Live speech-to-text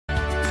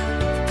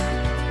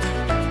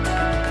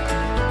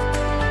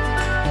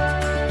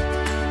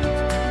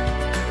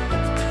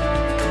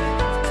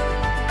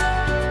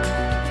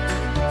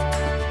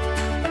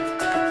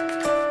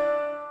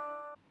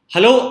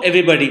Hello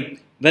everybody,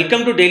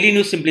 welcome to Daily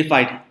News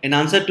Simplified, an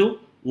answer to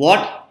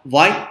what,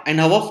 why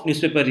and how of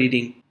newspaper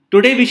reading.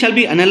 Today we shall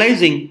be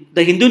analysing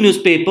the Hindu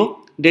newspaper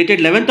dated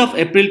 11th of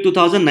April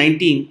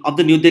 2019 of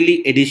the New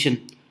Delhi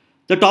edition.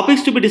 The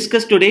topics to be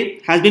discussed today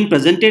has been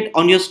presented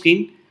on your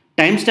screen.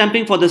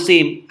 Timestamping for the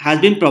same has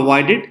been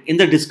provided in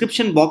the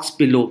description box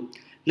below.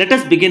 Let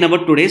us begin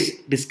our today's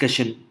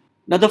discussion.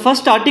 Now the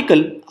first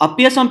article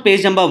appears on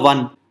page number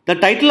 1. The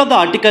title of the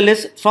article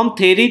is From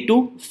Theory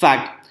to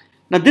Fact.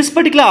 Now this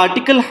particular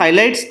article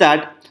highlights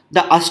that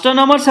the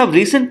astronomers have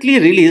recently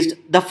released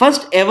the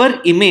first ever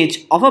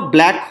image of a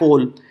black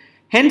hole.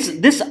 Hence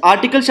this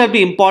article shall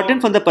be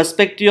important from the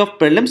perspective of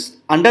prelims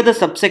under the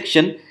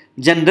subsection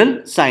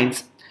General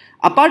Science.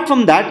 Apart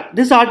from that,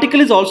 this article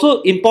is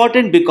also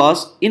important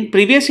because in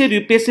previous year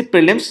UPSC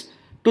prelims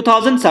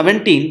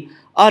 2017,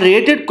 a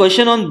related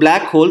question on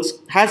black holes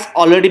has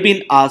already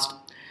been asked,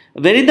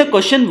 wherein the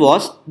question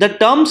was the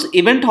terms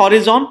event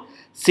horizon,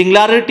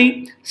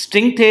 singularity,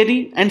 string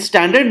theory and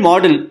standard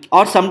model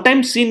are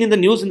sometimes seen in the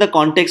news in the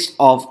context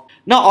of.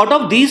 Now out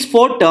of these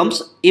four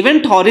terms,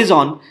 event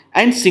horizon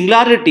and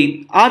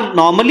singularity are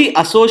normally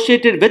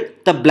associated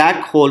with the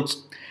black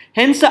holes.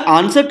 Hence the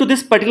answer to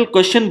this particular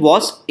question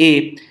was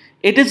A.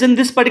 It is in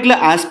this particular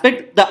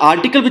aspect the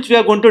article which we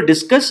are going to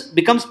discuss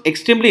becomes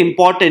extremely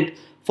important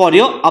for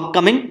your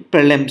upcoming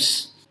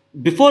prelims.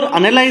 Before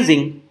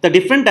analyzing the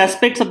different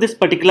aspects of this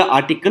particular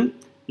article,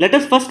 let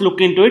us first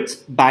look into its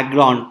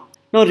background.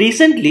 Now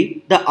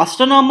recently, the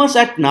astronomers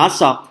at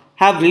NASA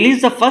have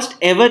released the first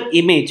ever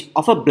image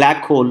of a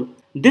black hole.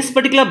 This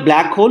particular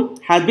black hole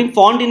has been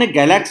found in a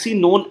galaxy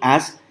known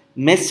as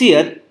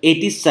Messier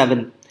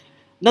 87.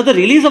 Now the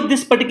release of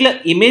this particular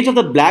image of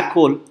the black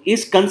hole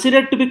is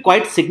considered to be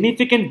quite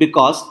significant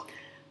because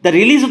the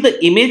release of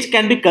the image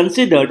can be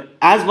considered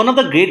as one of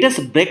the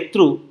greatest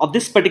breakthrough of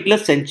this particular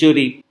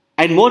century.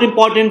 And more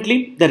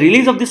importantly, the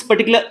release of this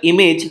particular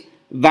image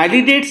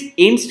validates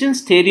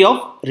Einstein's theory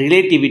of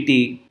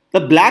relativity. The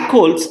black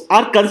holes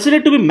are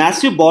considered to be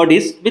massive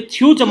bodies with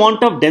huge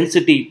amount of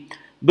density,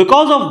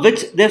 because of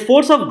which their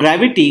force of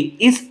gravity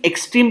is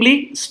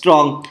extremely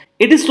strong.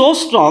 It is so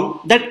strong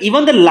that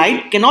even the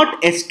light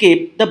cannot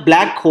escape the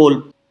black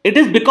hole. It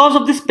is because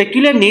of this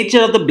peculiar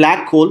nature of the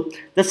black hole,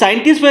 the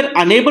scientists were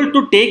unable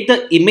to take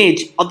the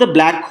image of the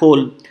black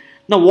hole.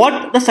 Now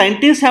what the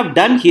scientists have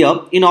done here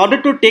in order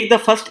to take the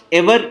first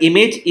ever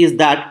image is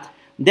that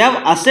they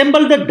have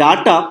assembled the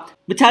data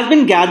which has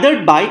been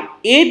gathered by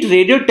 8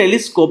 radio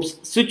telescopes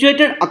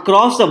situated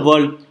across the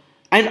world,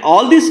 and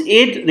all these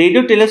 8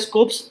 radio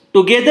telescopes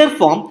together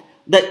form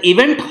the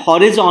Event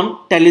Horizon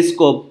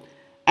Telescope.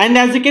 And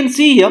as you can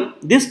see here,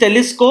 this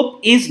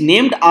telescope is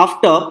named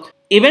after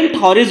Event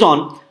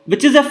Horizon,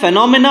 which is a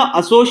phenomena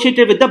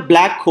associated with the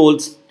black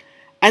holes.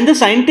 And the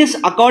scientists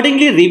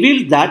accordingly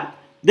revealed that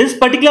this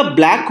particular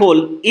black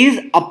hole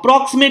is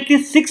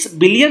approximately 6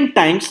 billion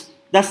times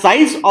the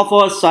size of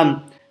our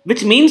sun,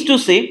 which means to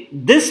say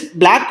this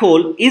black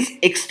hole is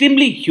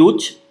extremely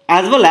huge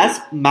as well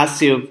as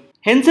massive.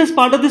 Hence, as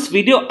part of this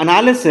video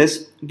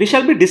analysis, we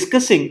shall be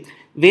discussing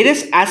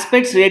various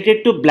aspects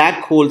related to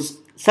black holes,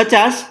 such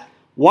as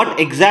what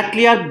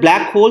exactly are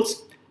black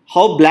holes,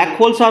 how black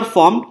holes are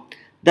formed,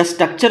 the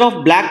structure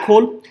of black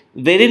hole,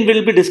 wherein we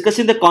will be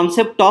discussing the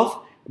concept of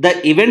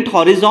the event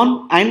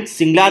horizon and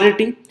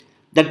singularity,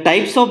 the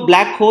types of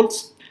black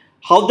holes,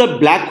 how the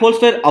black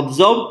holes were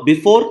observed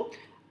before,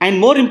 and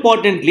more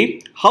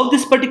importantly, how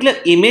this particular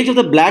image of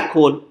the black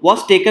hole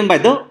was taken by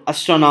the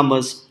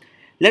astronomers.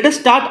 Let us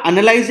start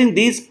analyzing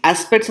these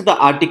aspects of the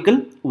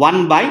article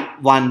one by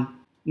one.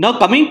 Now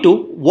coming to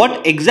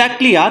what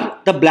exactly are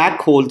the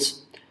black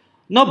holes.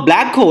 Now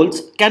black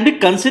holes can be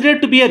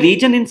considered to be a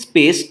region in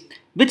space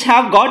which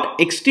have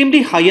got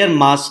extremely higher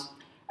mass,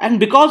 and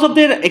because of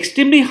their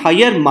extremely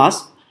higher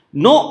mass,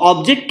 no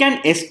object can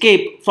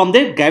escape from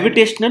their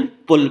gravitational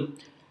pull.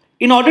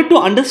 In order to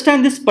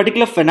understand this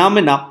particular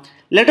phenomena,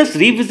 let us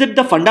revisit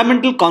the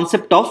fundamental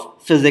concept of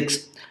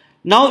physics.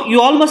 Now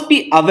you all must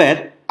be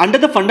aware, under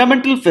the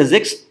fundamental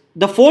physics,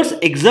 the force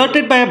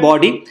exerted by a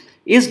body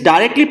is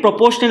directly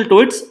proportional to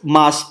its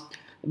mass,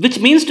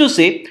 which means to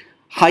say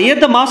higher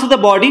the mass of the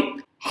body,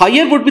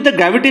 higher would be the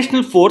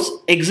gravitational force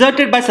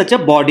exerted by such a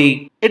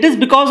body. It is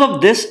because of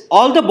this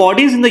all the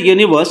bodies in the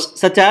universe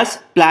such as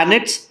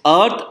planets,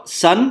 earth,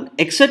 sun,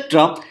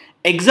 etc.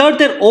 exert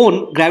their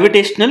own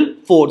gravitational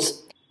force.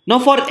 Now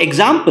for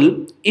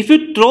example, if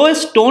you throw a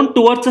stone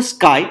towards the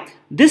sky,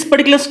 this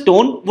particular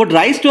stone would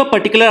rise to a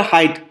particular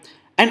height,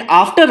 and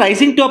after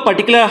rising to a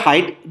particular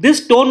height,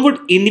 this stone would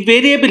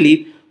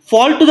invariably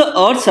fall to the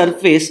earth's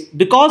surface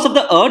because of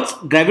the earth's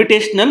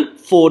gravitational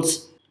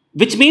force.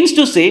 Which means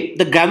to say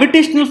the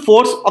gravitational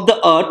force of the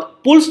earth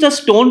pulls the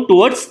stone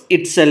towards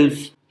itself.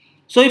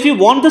 So if you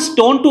want the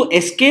stone to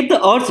escape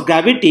the earth's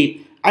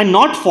gravity and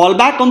not fall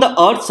back on the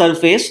earth's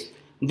surface,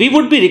 we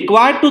would be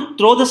required to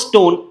throw the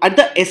stone at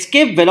the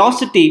escape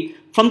velocity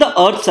from the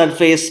earth's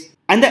surface.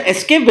 And the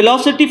escape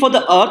velocity for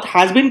the earth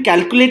has been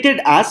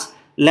calculated as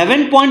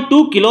 11.2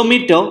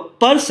 km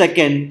per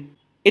second.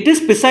 It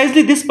is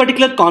precisely this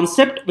particular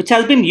concept which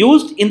has been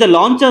used in the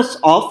launches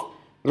of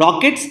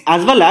rockets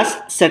as well as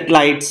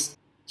satellites.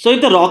 So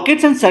if the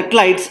rockets and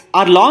satellites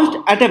are launched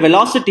at a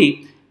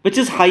velocity which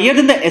is higher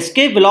than the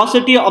escape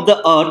velocity of the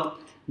Earth,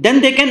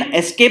 then they can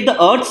escape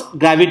the Earth's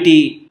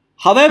gravity.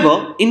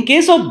 However, in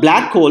case of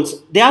black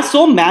holes, they are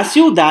so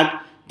massive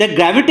that their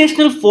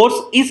gravitational force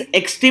is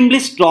extremely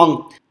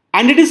strong,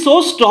 and it is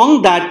so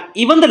strong that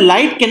even the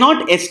light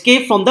cannot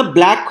escape from the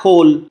black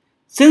hole.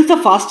 Since the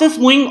fastest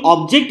moving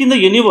object in the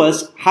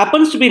universe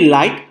happens to be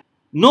light,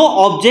 no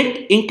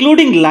object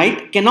including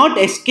light cannot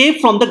escape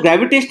from the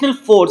gravitational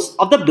force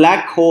of the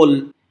black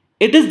hole.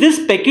 It is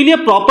this peculiar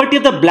property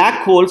of the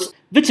black holes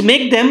which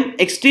make them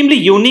extremely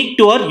unique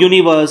to our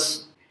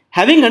universe.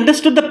 Having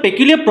understood the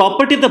peculiar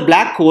property of the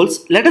black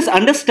holes, let us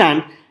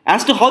understand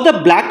as to how the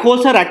black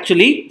holes are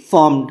actually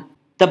formed.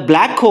 The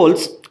black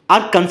holes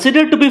are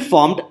considered to be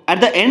formed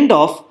at the end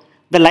of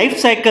the life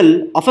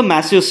cycle of a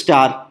massive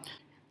star.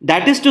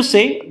 That is to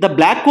say, the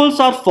black holes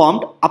are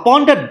formed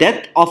upon the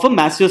death of a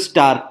massive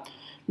star.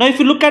 Now if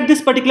you look at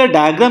this particular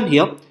diagram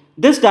here,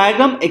 this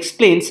diagram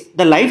explains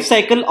the life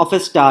cycle of a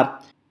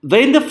star,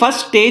 wherein the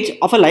first stage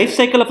of a life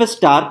cycle of a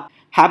star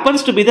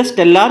happens to be the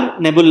stellar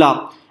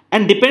nebula,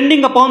 and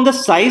depending upon the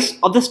size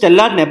of the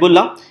stellar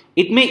nebula,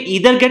 it may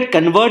either get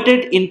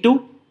converted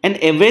into an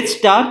average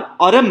star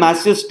or a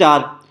massive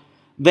star,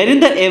 wherein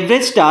the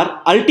average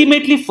star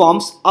ultimately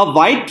forms a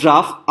white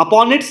dwarf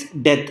upon its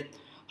death.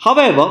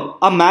 However,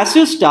 a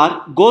massive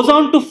star goes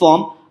on to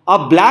form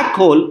a black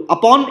hole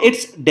upon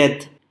its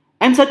death,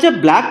 and such a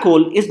black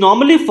hole is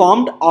normally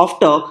formed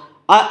after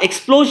an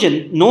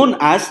explosion known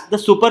as the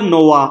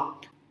supernova.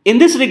 In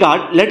this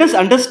regard, let us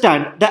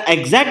understand the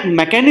exact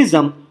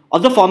mechanism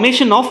of the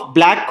formation of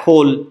black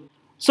hole.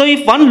 So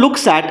if one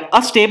looks at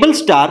a stable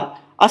star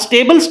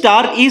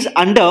is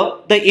under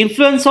the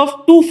influence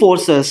of two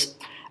forces,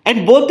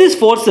 and both these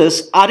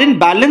forces are in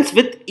balance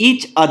with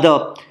each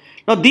other.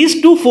 Now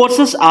these two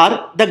forces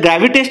are the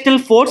gravitational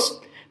force,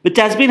 which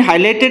has been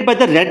highlighted by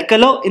the red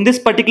color in this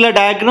particular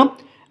diagram,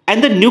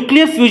 and the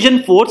nuclear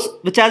fusion force,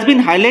 which has been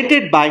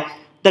highlighted by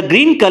the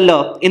green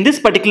color in this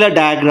particular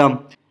diagram.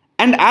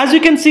 And as you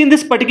can see in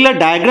this particular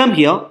diagram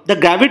here, the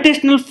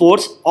gravitational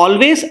force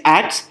always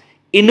acts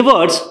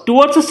inwards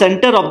towards the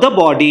center of the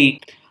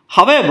body.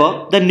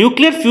 However, the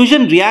nuclear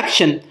fusion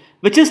reaction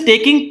which is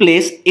taking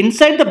place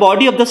inside the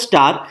body of the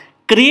star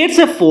creates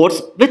a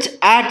force which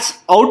acts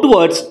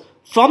outwards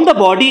from the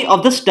body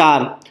of the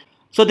star.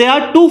 So there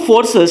are two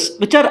forces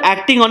which are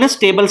acting on a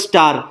stable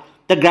star: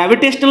 the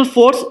gravitational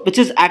force which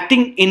is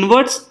acting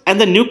inwards and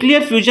the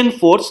nuclear fusion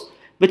force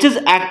which is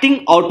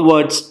acting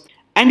outwards.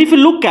 And if you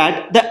look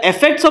at the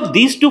effects of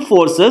these two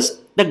forces,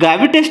 the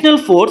gravitational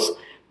force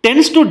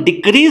tends to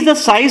decrease the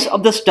size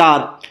of the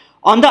star.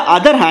 On the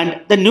other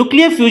hand, the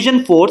nuclear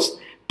fusion force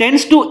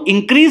tends to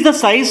increase the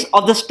size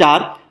of the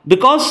star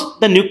because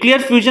the nuclear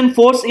fusion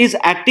force is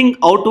acting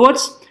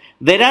outwards,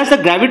 whereas the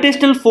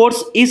gravitational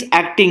force is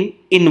acting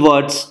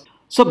inwards.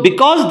 So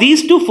because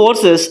these two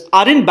forces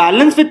are in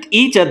balance with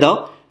each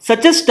other,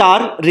 such a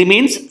star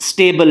remains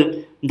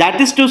stable.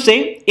 That is to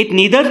say, it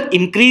neither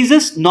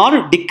increases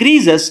nor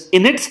decreases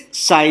in its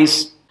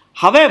size.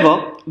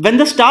 However, when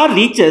the star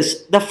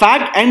reaches the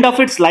fag end of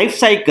its life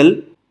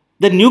cycle,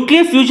 the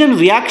nuclear fusion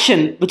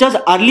reaction which was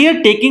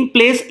earlier taking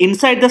place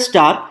inside the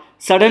star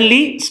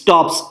suddenly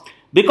stops.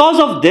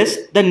 Because of this,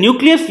 the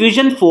nuclear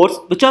fusion force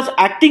which was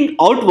acting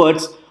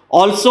outwards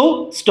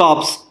also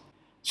stops.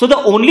 So the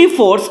only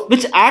force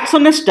which acts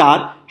on a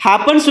star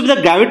happens to be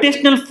the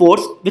gravitational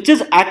force which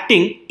is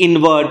acting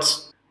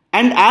inwards.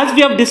 And as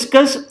we have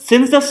discussed,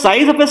 since the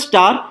size of a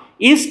star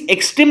is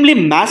extremely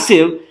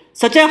massive,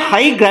 such a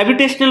high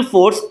gravitational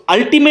force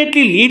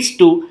ultimately leads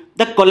to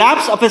the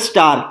collapse of a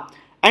star.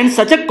 And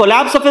such a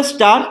collapse of a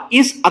star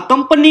is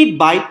accompanied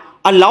by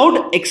a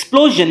loud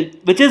explosion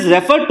which is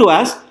referred to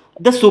as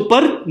the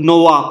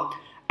supernova.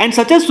 And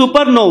such a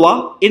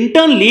supernova in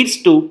turn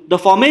leads to the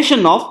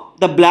formation of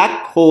the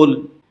black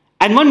hole.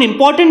 And one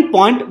important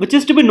point which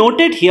is to be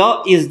noted here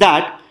is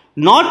that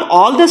not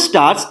all the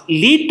stars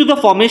lead to the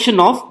formation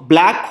of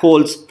black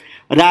holes.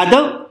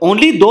 Rather,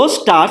 only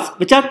those stars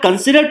which are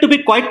considered to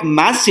be quite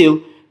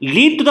massive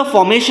lead to the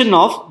formation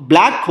of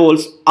black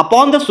holes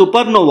upon the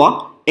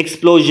supernova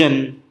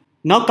explosion.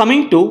 Now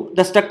coming to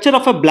the structure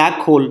of a black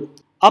hole.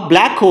 A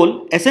black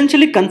hole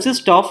essentially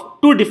consists of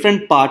two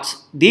different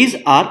parts. These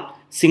are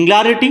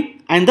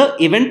singularity and the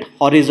event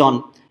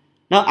horizon.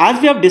 Now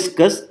as we have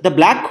discussed, the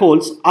black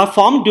holes are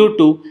formed due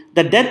to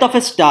the death of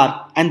a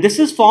star, and this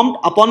is formed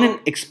upon an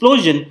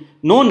explosion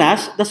known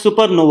as the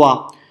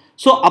supernova.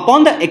 So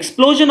upon the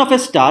explosion of a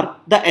star,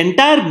 the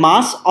entire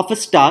mass of a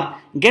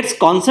star gets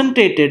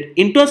concentrated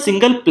into a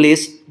single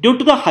place due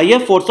to the higher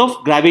force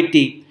of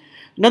gravity.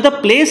 Now the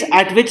place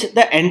at which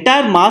the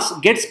entire mass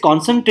gets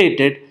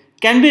concentrated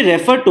can be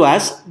referred to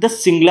as the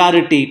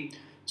singularity.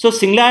 So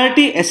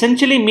singularity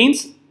essentially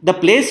means the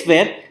place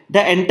where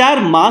the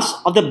entire mass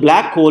of the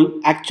black hole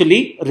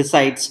actually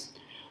resides.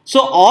 So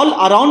all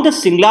around the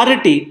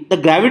singularity, the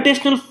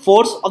gravitational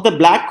force of the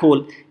black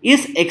hole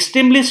is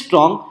extremely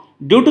strong,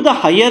 due to the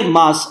higher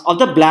mass of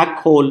the black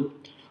hole.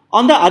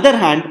 On the other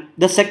hand,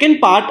 the second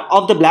part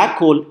of the black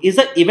hole is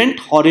the event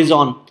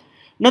horizon.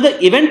 Now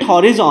the event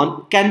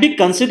horizon can be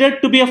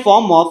considered to be a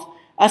form of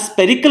a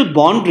spherical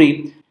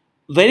boundary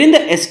wherein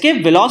the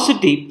escape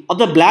velocity of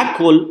the black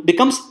hole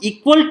becomes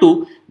equal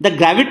to the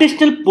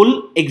gravitational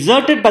pull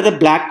exerted by the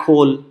black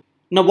hole.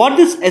 Now what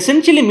this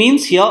essentially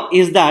means here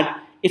is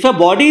that if a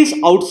body is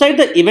outside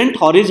the event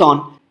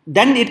horizon,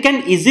 then it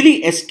can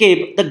easily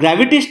escape the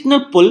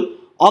gravitational pull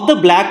of the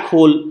black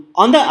hole.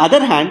 On the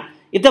other hand,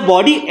 if the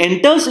body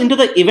enters into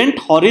the event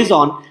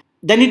horizon,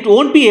 then it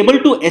won't be able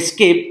to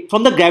escape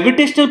from the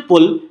gravitational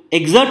pull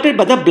exerted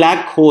by the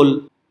black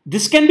hole.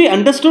 This can be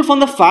understood from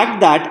the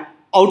fact that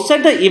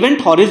outside the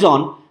event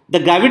horizon, the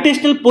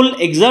gravitational pull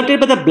exerted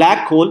by the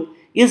black hole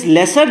is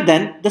lesser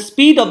than the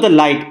speed of the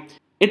light.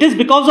 It is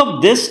because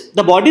of this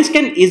the bodies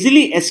can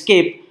easily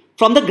escape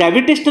from the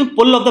gravitational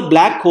pull of the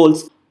black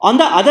holes. On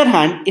the other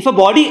hand, if a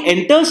body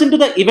enters into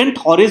the event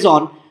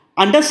horizon,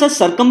 under such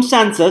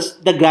circumstances,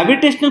 the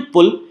gravitational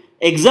pull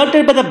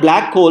exerted by the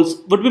black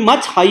holes would be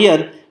much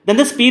higher than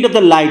the speed of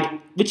the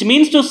light, which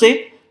means to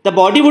say the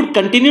body would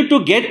continue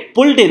to get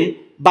pulled in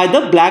by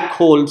the black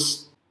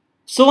holes.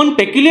 So one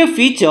peculiar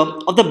feature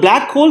of the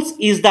black holes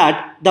is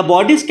that the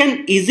bodies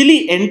can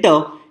easily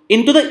enter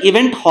into the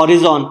event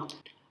horizon.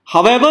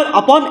 However,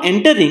 upon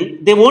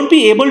entering, they won't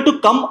be able to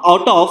come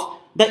out of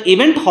the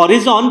event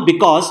horizon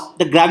because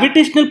the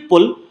gravitational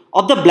pull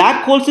of the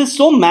black holes is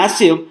so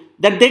massive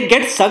that they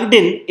get sucked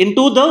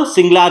into the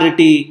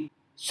singularity.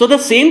 So the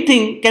same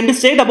thing can be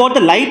said about the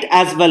light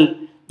as well.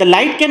 The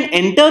light can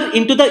enter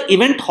into the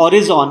event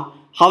horizon.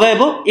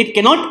 However, it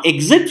cannot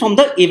exit from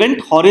the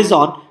event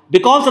horizon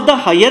because of the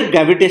higher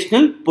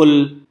gravitational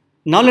pull.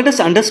 Now let us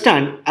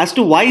understand as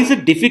to why is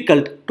it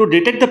difficult to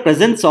detect the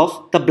presence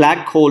of the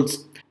black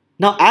holes.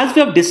 Now as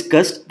we have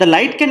discussed, the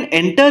light can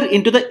enter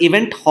into the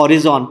event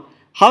horizon.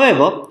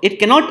 However, it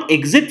cannot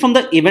exit from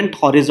the event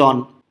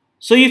horizon.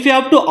 So if you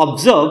have to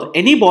observe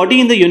any body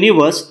in the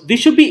universe, we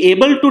should be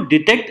able to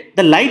detect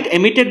the light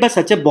emitted by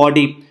such a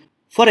body.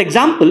 For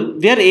example,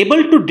 we are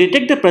able to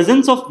detect the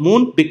presence of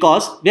moon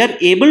because we are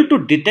able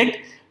to detect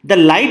the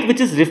light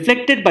which is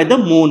reflected by the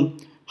moon.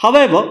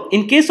 However,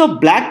 in case of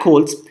black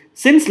holes,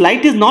 since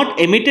light is not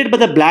emitted by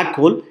the black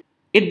hole,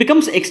 it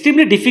becomes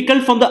extremely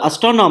difficult for the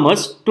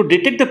astronomers to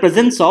detect the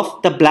presence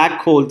of the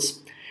black holes.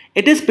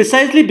 It is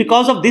precisely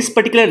because of this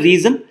particular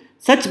reason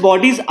such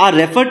bodies are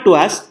referred to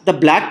as the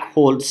black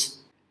holes.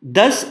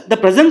 Thus, the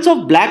presence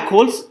of black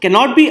holes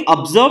cannot be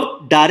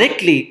observed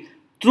directly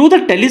through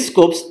the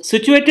telescopes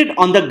situated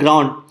on the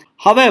ground.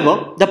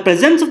 However, the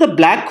presence of the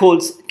black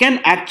holes can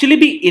actually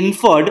be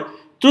inferred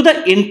through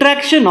the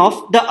interaction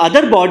of the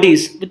other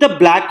bodies with the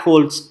black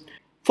holes.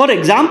 For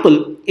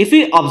example, if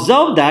we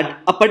observe that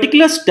a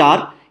particular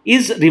star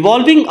is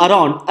revolving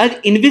around an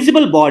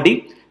invisible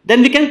body,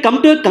 then we can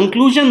come to a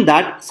conclusion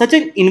that such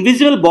an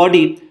invisible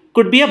body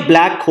could be a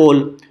black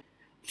hole.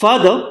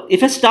 Further,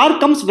 if a star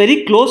comes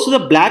very close to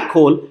the black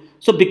hole,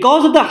 so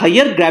because of the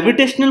higher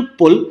gravitational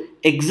pull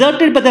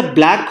exerted by the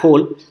black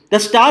hole, the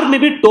star may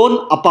be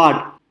torn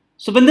apart.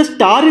 So when the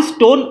star is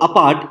torn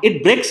apart,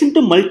 it breaks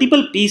into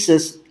multiple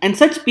pieces and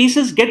such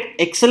pieces get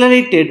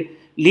accelerated,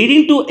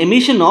 leading to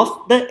emission of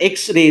the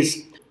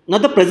X-rays. Now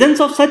the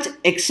presence of such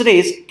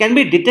X-rays can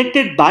be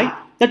detected by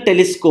the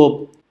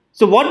telescope.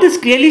 So what this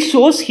clearly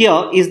shows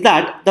here is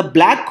that the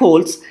black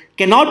holes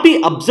cannot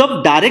be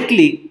observed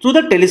directly through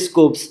the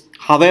telescopes.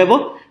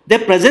 However, their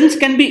presence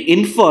can be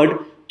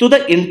inferred through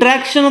the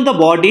interaction of the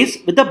bodies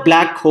with the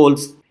black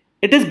holes.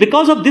 It is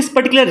because of this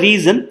particular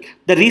reason,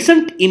 the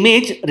recent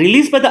image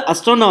released by the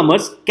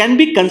astronomers can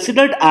be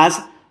considered as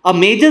a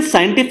major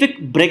scientific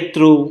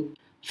breakthrough.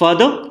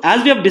 Further,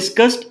 as we have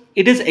discussed,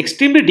 it is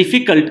extremely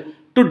difficult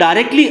to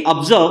directly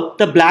observe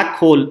the black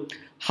hole.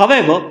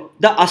 However,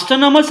 the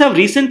astronomers have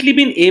recently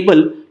been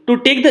able to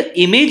take the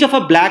image of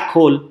a black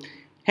hole.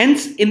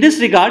 Hence, in this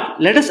regard,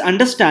 let us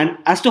understand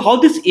as to how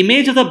this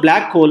image of the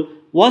black hole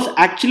was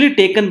actually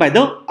taken by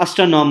the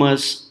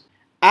astronomers.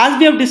 As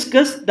we have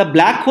discussed, the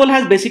black hole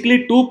has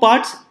basically two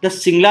parts: the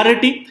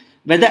singularity,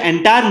 where the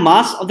entire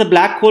mass of the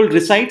black hole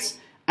resides,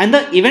 and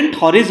the event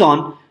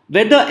horizon,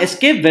 where the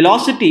escape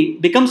velocity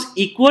becomes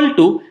equal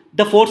to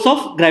the force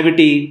of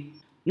gravity.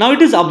 Now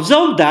it is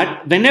observed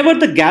that whenever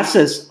the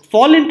gases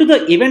fall into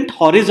the event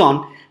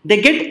horizon,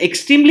 they get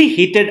extremely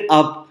heated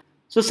up.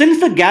 So since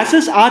the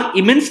gases are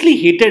immensely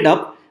heated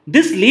up,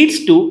 this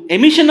leads to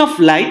emission of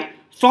light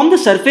from the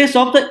surface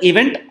of the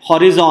event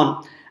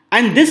horizon,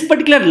 and this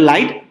particular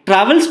light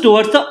travels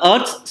towards the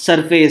Earth's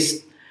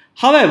surface.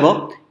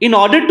 However, in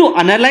order to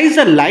analyze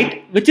the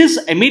light which is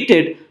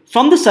emitted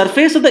from the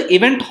surface of the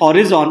event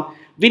horizon,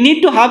 we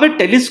need to have a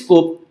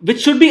telescope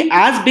which should be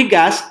as big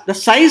as the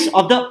size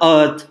of the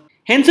Earth.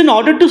 Hence, in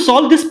order to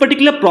solve this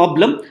particular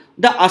problem,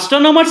 the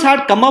astronomers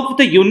had come up with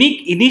a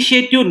unique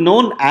initiative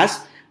known as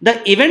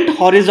the Event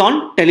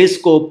Horizon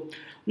Telescope.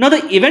 Now,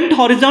 the Event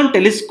Horizon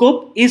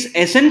Telescope is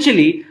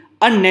essentially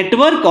a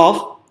network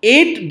of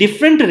 8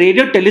 different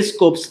radio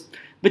telescopes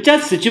which are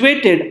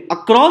situated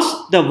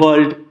across the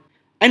world.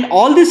 and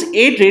all these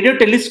 8 radio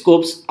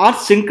telescopes are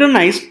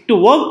synchronized to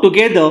work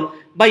together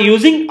by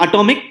using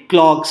atomic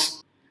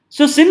clocks.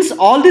 So since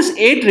all these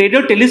 8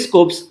 radio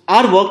telescopes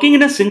are working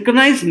in a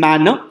synchronized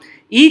manner,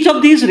 each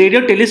of these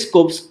radio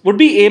telescopes would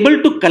be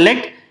able to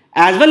collect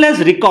as well as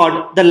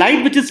record the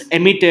light which is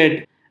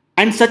emitted,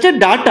 and such a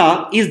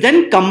data is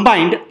then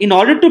combined in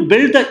order to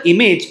build the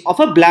image of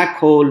a black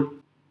hole.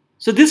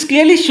 So this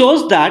clearly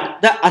shows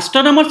that the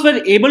astronomers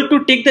were able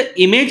to take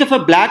the image of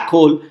a black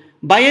hole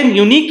by a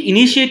unique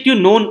initiative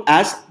known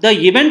as the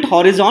Event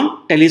Horizon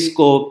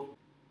Telescope.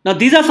 Now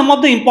these are some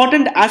of the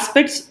important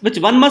aspects which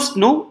one must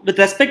know with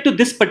respect to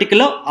this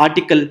particular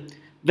article.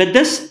 With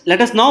this,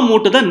 let us now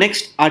move to the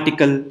next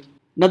article.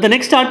 Now the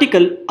next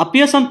article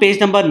appears on page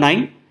number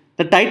 9.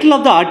 The title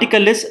of the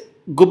article is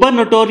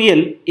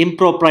Gubernatorial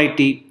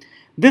Impropriety.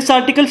 This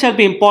article shall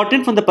be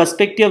important from the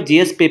perspective of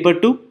GS Paper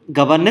 2,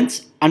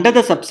 Governance, under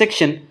the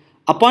subsection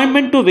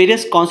Appointment to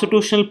various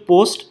constitutional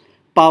posts,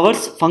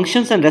 powers,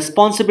 functions and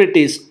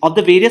responsibilities of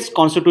the various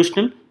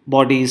constitutional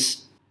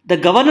bodies. The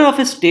governor of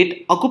a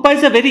state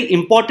occupies a very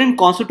important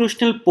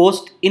constitutional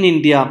post in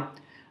India.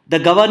 The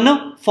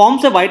governor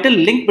forms a vital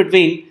link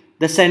between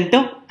the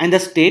centre and the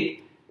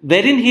state,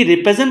 wherein he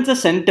represents the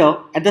centre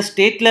at the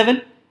state level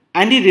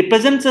and he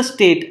represents the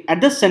state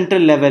at the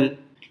central level.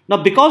 Now,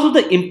 because of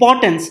the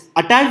importance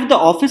attached to the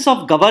office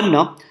of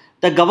governor,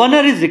 the governor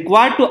is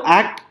required to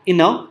act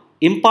in an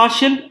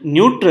impartial,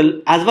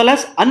 neutral as well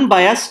as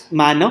unbiased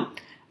manner,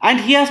 and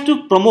he has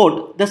to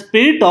promote the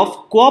spirit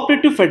of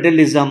cooperative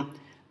federalism.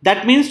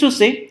 That means to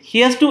say, he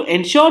has to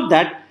ensure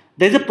that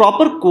there is a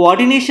proper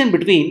coordination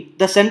between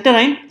the center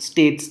and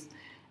states.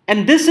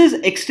 And this is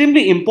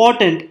extremely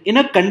important in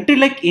a country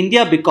like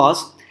India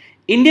because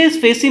India is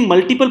facing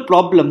multiple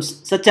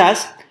problems such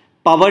as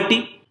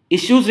poverty,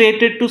 issues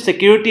related to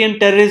security and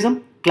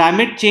terrorism,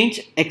 climate change,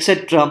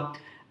 etc.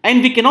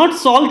 And we cannot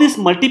solve these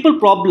multiple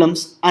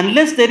problems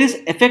unless there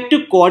is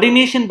effective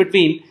coordination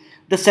between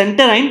the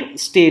center and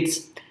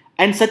states.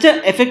 And such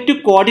an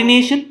effective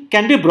coordination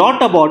can be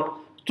brought about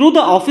through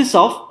the office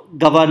of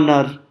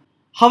governor.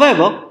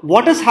 However,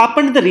 what has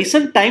happened in the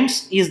recent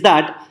times is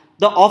that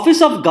the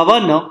office of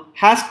governor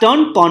has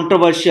turned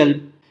controversial,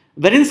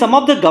 wherein some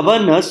of the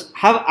governors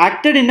have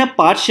acted in a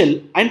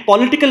partial and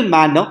political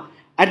manner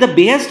at the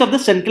behest of the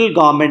central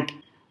government.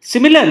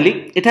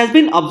 Similarly, it has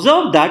been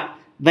observed that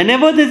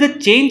whenever there is a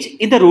change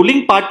in the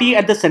ruling party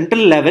at the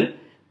central level,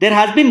 there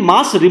has been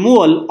mass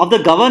removal of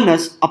the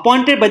governors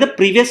appointed by the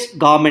previous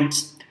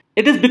governments.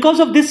 It is because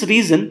of this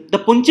reason the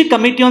Punchi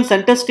Committee on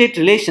Center-State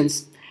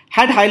Relations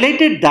had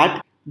highlighted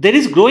that there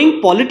is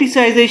growing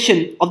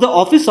politicization of the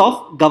office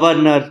of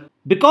governor,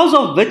 because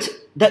of which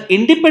the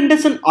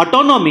independence and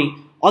autonomy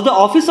of the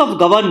office of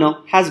governor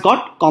has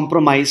got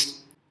compromised.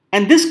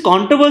 And this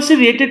controversy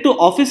related to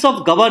office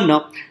of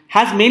governor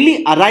has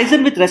mainly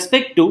arisen with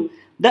respect to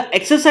the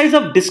exercise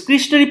of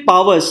discretionary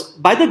powers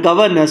by the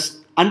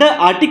governors under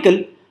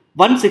Article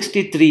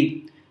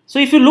 163. So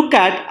if you look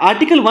at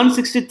Article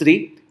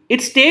 163,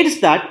 it states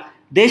that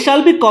there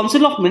shall be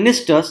Council of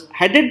Ministers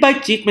headed by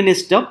Chief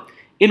Minister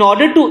in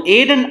order to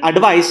aid and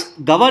advise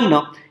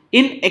governor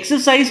in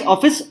exercise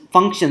of his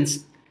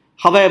functions.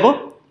 However,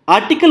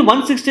 Article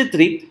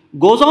 163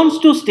 goes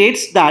on to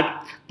states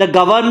that the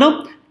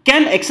governor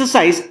can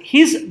exercise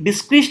his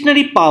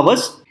discretionary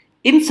powers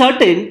in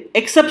certain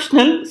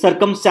exceptional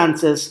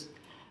circumstances.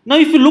 Now,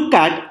 if you look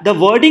at the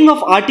wording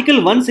of Article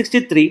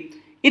 163,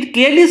 it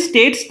clearly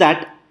states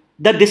that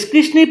the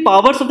discretionary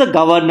powers of the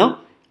governor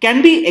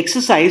can be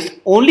exercised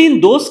only in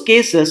those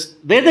cases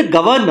where the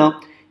governor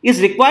is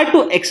required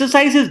to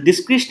exercise his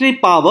discretionary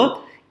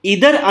power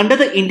either under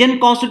the Indian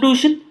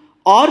Constitution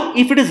or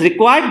if it is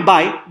required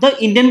by the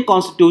Indian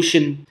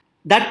Constitution.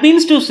 That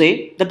means to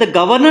say that the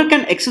governor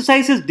can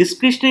exercise his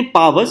discretionary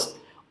powers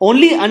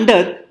only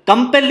under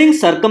compelling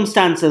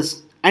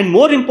circumstances, and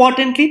more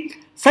importantly,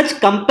 such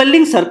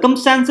compelling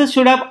circumstances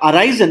should have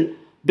arisen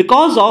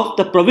because of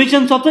the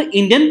provisions of the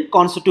Indian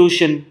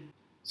Constitution.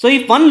 So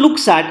if one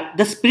looks at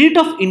the spirit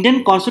of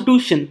Indian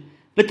Constitution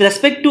with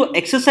respect to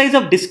exercise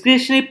of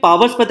discretionary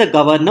powers by the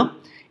governor,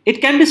 it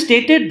can be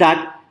stated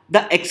that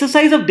the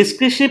exercise of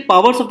discretionary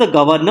powers of the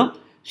governor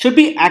should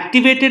be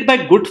activated by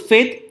good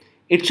faith,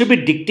 it should be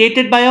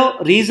dictated by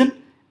a reason,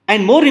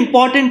 and more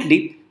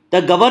importantly,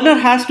 the governor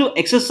has to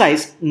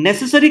exercise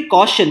necessary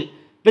caution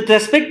with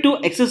respect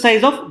to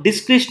exercise of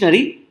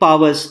discretionary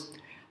powers.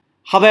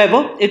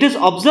 However, it is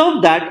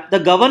observed that the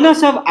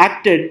governors have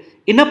acted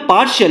in a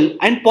partial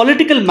and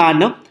political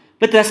manner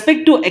with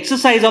respect to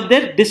exercise of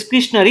their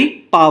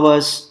discretionary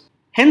powers.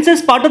 Hence,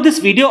 as part of this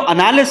video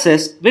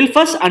analysis, we'll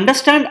first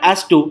understand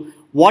as to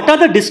what are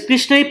the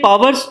discretionary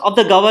powers of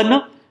the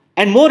governor,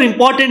 and more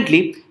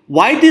importantly,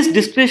 why these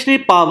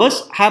discretionary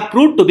powers have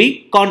proved to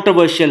be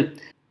controversial.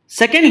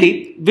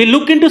 Secondly, we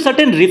look into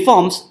certain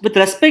reforms with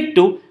respect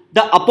to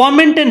the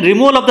appointment and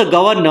removal of the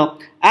governor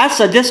as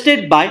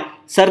suggested by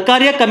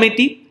Sarkaria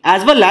Committee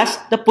as well as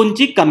the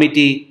Punchi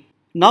Committee.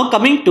 Now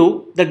coming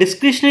to the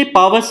discretionary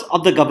powers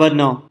of the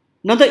governor.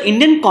 Now the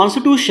Indian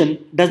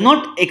Constitution does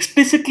not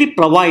explicitly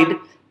provide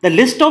the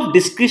list of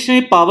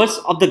discretionary powers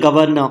of the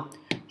governor.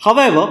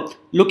 However,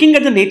 looking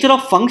at the nature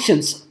of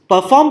functions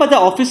performed by the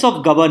office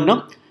of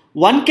governor,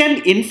 one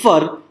can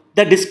infer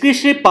the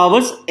discretionary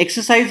powers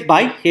exercised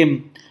by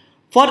him.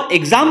 For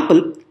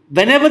example,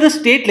 whenever the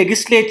state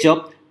legislature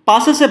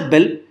passes a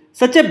bill,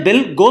 such a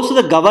bill goes to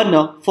the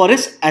governor for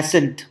his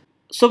assent.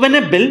 So when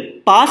a bill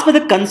passed by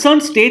the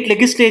concerned state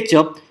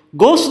legislature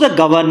goes to the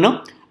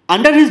governor,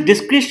 under his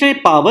discretionary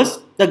powers,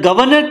 the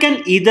governor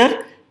can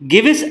either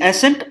give his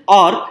assent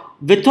or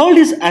withhold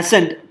his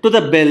assent to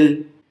the bill.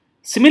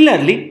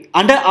 Similarly,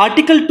 under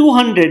Article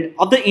 200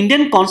 of the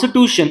Indian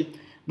Constitution,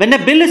 when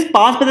a bill is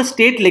passed by the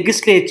state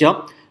legislature,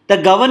 the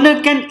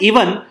governor can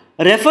even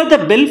refer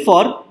the bill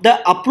for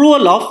the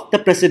approval of the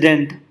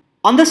president.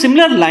 On the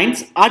similar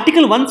lines,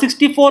 Article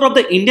 164 of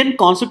the Indian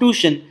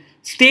Constitution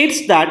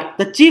states that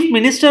the chief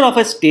minister of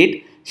a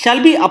state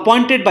shall be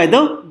appointed by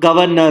the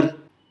governor.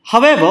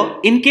 However,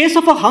 in case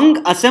of a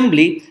hung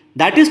assembly,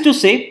 that is to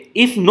say,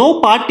 if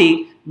no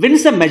party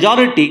wins the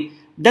majority,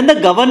 then the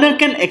governor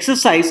can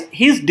exercise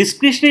his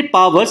discretionary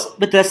powers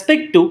with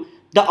respect to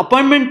the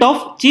appointment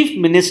of chief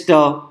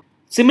minister.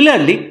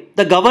 Similarly,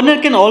 the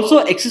governor can also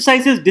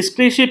exercise his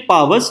discretionary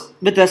powers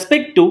with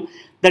respect to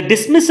the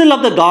dismissal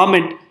of the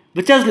government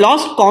which has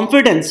lost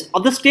confidence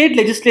of the state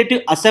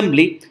legislative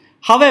assembly.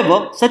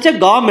 However, such a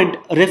government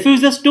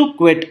refuses to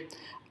quit.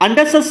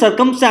 Under such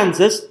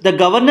circumstances, the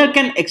governor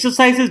can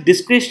exercise his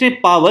discretionary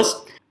powers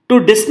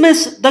to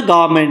dismiss the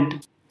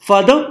government.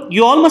 Further,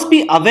 you all must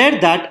be aware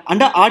that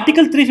under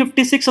Article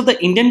 356 of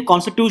the Indian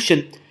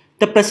Constitution,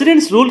 the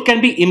President's rule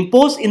can be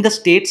imposed in the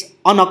states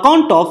on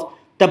account of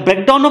the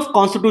breakdown of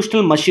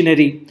constitutional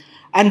machinery.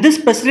 And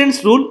this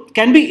President's rule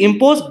can be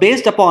imposed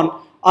based upon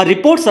a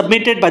report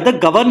submitted by the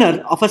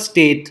governor of a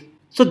state.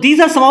 So these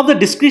are some of the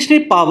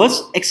discretionary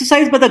powers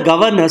exercised by the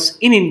governors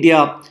in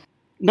India.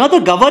 Now the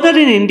governor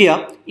in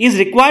India is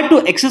required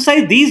to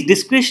exercise these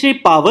discretionary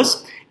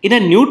powers in a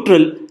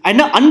neutral and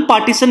an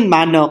unpartisan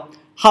manner.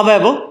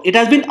 However, it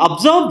has been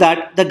observed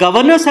that the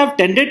governors have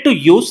tended to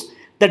use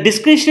the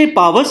discretionary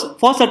powers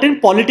for certain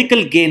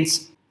political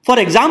gains. For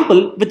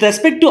example, with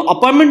respect to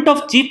appointment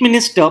of chief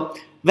minister,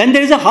 when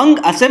there is a hung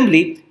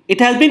assembly, it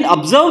has been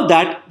observed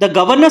that the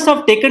governors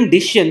have taken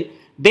decision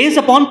based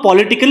upon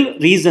political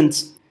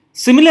reasons.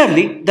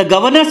 Similarly, the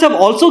governors have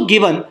also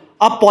given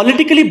a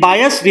politically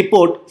biased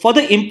report for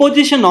the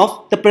imposition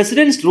of the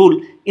president's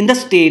rule in the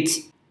states.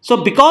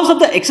 So because of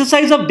the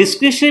exercise of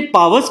discretionary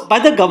powers by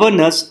the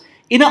governors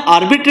in an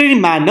arbitrary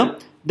manner,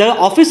 the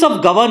office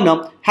of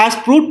governor has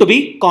proved to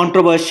be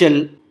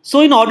controversial.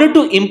 So in order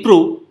to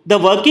improve the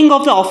working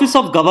of the office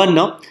of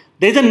governor,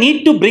 there is a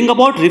need to bring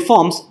about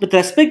reforms with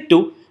respect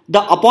to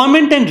the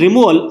appointment and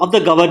removal of the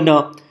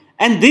governor.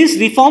 And these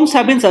reforms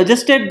have been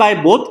suggested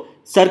by both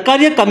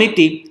Sarkaria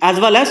Committee as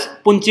well as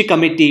Punchi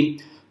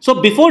Committee.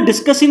 So before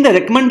discussing the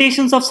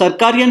recommendations of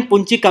Sarkaria and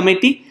Punchi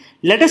Committee,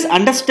 let us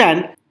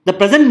understand the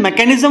present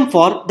mechanism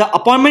for the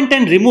appointment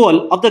and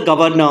removal of the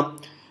governor.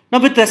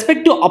 Now with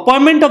respect to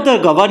appointment of the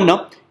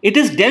governor, it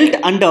is dealt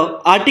under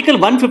Article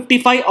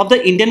 155 of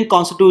the Indian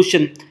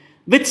Constitution,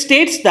 which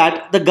states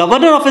that the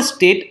governor of a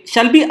state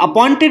shall be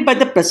appointed by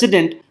the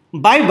president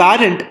by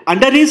warrant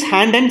under his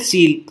hand and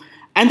seal.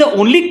 And the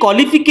only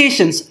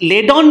qualifications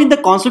laid down in the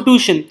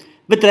Constitution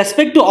with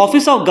respect to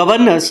office of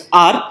governors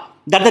are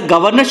that the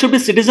governor should be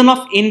citizen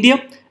of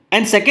India,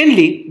 and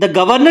secondly, the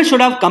governor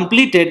should have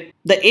completed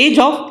the age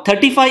of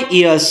 35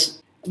 years.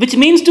 Which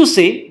means to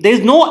say there is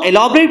no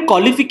elaborate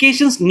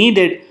qualifications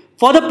needed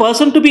for the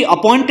person to be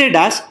appointed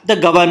as the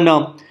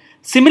governor.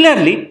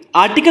 Similarly,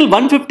 Article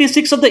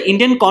 156 of the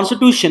Indian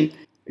Constitution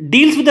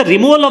deals with the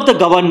removal of the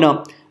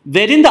governor,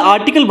 wherein the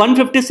Article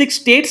 156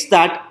 states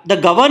that the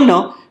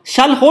governor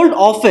shall hold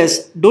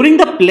office during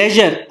the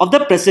pleasure of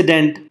the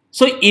president.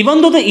 So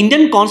even though the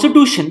Indian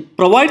Constitution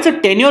provides a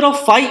tenure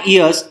of 5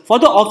 years for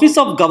the office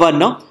of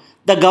governor,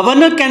 the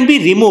governor can be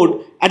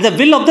removed at the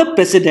will of the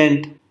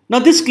president. Now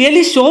this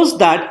clearly shows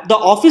that the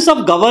office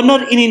of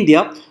governor in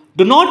India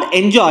do not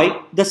enjoy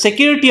the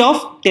security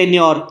of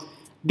tenure.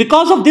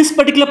 Because of this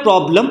particular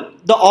problem,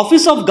 the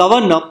office of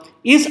governor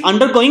is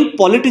undergoing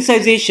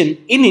politicization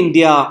in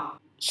India.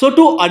 So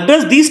to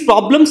address these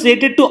problems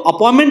related to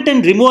appointment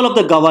and removal of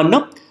the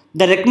governor,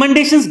 the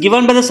recommendations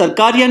given by the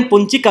Sarkaria and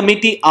Punchi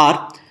Committee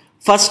are: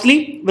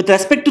 firstly, with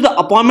respect to the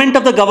appointment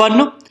of the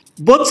governor,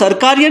 both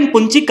Sarkaria and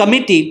Punchi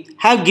Committee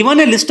have given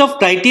a list of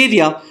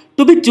criteria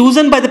to be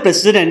chosen by the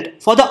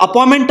president for the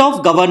appointment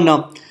of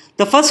governor.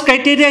 The first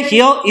criteria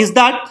here is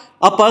that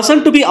a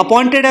person to be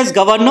appointed as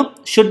governor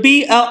should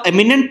be an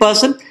eminent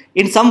person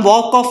in some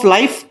walk of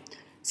life.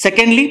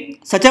 Secondly,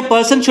 such a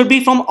person should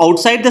be from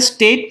outside the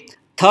state.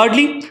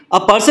 Thirdly,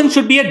 a person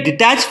should be a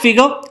detached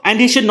figure and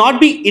he should not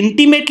be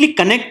intimately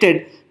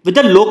connected with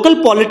the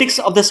local politics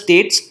of the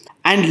states.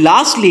 And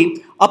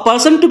lastly, a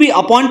person to be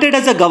appointed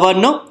as a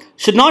governor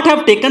should not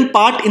have taken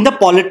part in the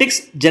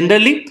politics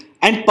generally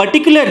and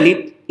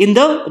particularly in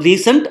the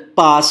recent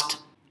past.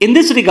 In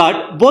this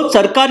regard, both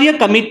Sarkaria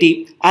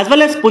Committee as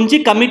well as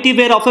Punchi Committee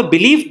were of a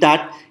belief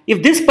that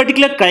if this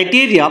particular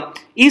criteria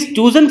is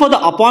chosen for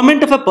the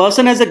appointment of a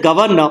person as a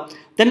governor,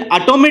 then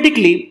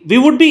automatically we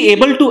would be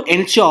able to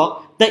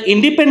ensure the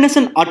independence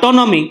and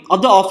autonomy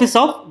of the office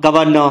of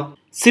governor.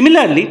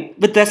 Similarly,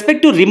 with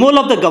respect to removal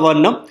of the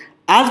governor,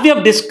 as we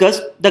have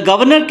discussed, the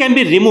governor can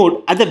be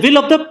removed at the will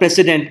of the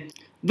president,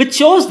 which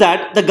shows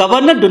that the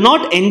governor do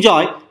not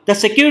enjoy the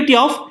security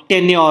of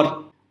tenure.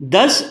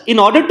 Thus, in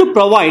order to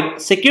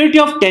provide security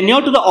of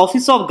tenure to the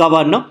office of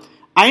governor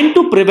and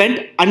to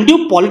prevent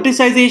undue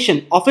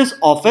politicization of his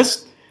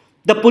office,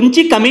 the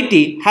Punchi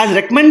Committee has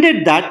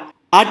recommended that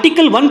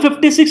Article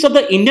 156 of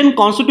the Indian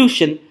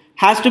Constitution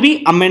has to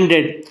be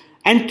amended,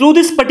 and through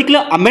this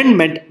particular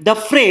amendment, the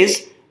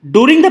phrase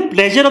 "during the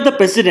pleasure of the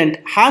President"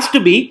 has to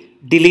be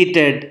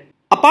deleted.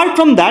 Apart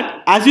from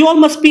that, as you all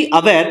must be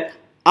aware,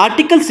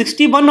 Article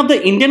 61 of the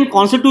Indian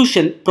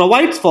Constitution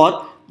provides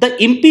for the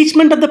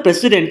impeachment of the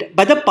President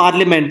by the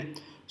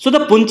Parliament. So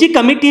the Punchi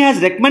Committee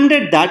has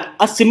recommended that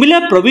a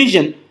similar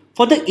provision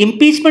for the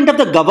impeachment of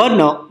the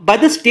governor by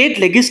the state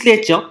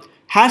legislature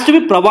has to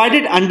be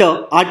provided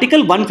under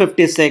Article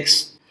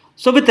 156.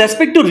 So with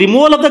respect to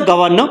removal of the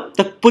governor,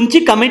 the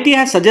Punchi Committee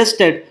has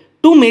suggested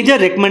two major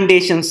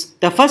recommendations.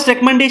 The first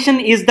recommendation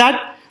is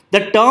that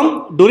the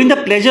term "during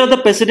the pleasure of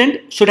the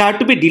President" should have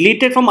to be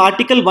deleted from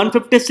Article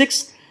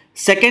 156.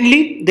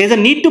 Secondly, there is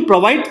a need to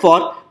provide for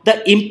the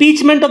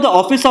impeachment of the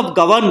office of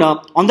governor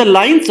on the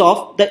lines of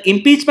the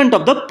impeachment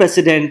of the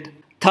president.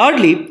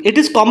 Thirdly, it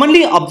is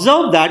commonly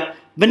observed that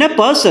when a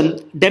person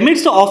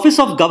demits the office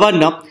of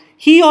governor,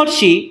 he or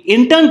she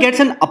in turn gets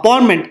an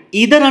appointment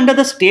either under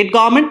the state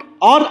government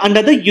or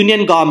under the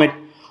union government,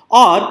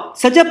 or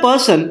such a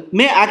person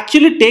may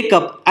actually take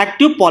up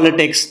active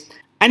politics.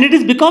 And it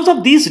is because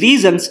of these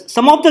reasons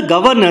some of the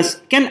governors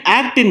can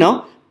act in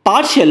a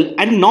partial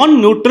and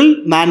non-neutral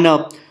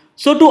manner.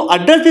 So to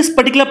address this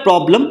particular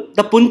problem,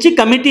 the Punchi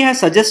Committee has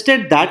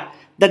suggested that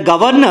the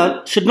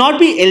governor should not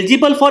be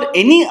eligible for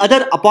any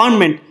other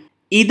appointment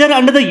either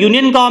under the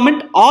union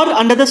government or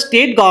under the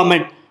state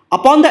government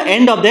upon the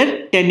end of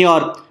their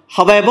tenure.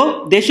 However,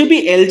 they should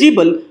be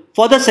eligible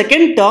for the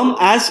second term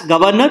as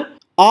governor,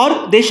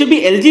 or they should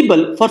be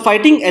eligible for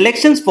fighting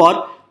elections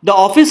for the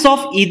office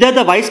of either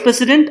the Vice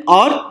President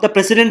or the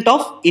President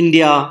of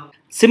India.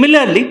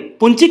 Similarly,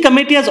 Punchi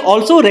Committee has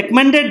also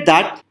recommended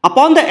that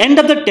upon the end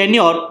of the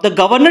tenure, the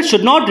governor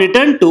should not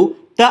return to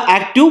the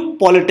active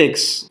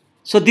politics.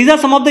 So these are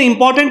some of the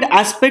important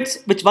aspects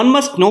which one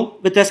must know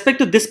with respect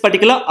to this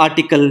particular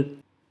article.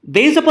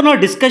 Based upon our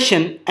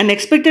discussion, an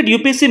expected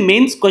UPSC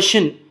mains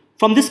question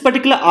from this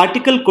particular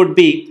article could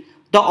be: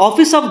 the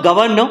office of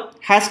governor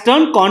has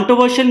turned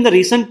controversial in the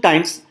recent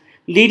times,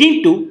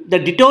 leading to the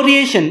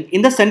deterioration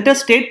in the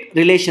center-state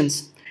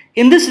relations.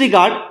 In this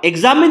regard,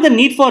 examine the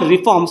need for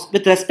reforms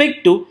with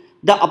respect to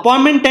the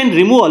appointment and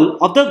removal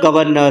of the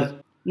governor.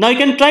 Now you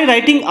can try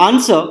writing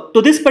answer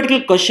to this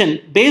particular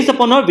question based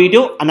upon our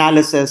video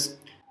analysis.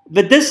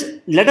 With this,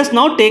 let us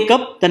now take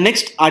up the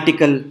next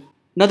article.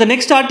 Now the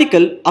next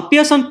article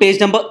appears on page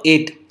number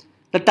 8.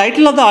 The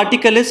title of the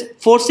article is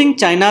 "Forcing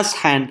China's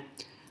Hand."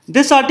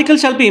 This article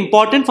shall be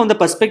important from the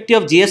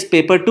perspective of GS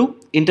Paper 2,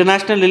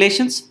 International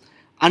Relations,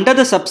 under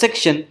the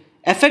subsection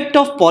Effect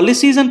of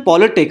Policies and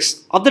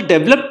Politics of the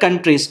Developed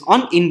Countries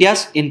on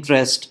India's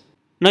Interest.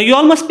 Now you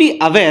all must be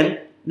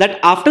aware that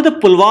after the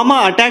Pulwama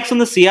attacks on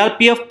the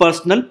CRPF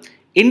personnel,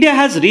 India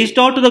has reached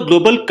out to the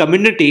global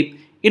community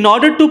in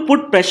order to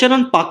put pressure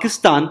on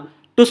Pakistan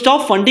to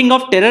stop funding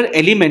of terror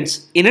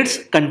elements in its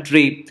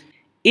country.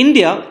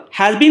 India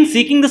has been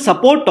seeking the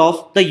support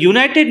of the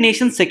United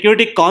Nations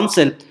Security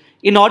Council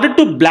in order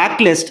to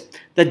blacklist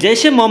the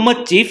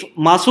Jaish-e-Mohammed chief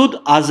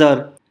Masood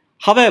Azhar.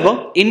 However,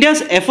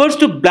 India's efforts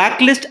to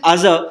blacklist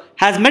Azhar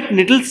has met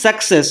little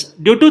success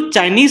due to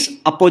Chinese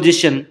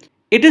opposition.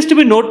 It is to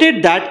be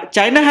noted that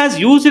China has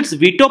used its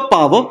veto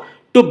power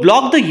to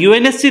block the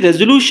UNSC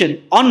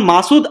resolution on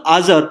Masood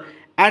Azhar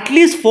at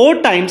least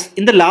 4 times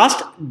in the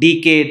last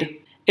decade.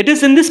 It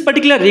is in this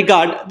particular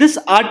regard, this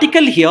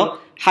article here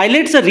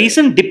highlights the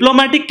recent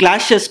diplomatic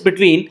clashes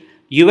between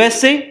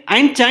USA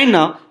and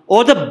China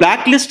over the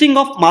blacklisting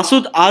of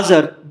Masood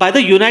Azhar by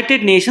the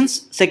United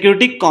Nations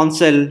Security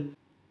Council.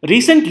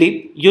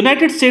 Recently,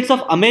 United States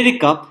of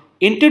America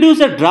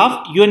introduced a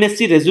draft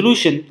UNSC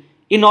resolution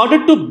in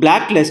order to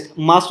blacklist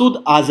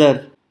Masood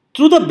Azhar.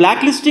 Through the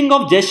blacklisting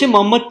of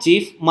Jaish-e-Mohammed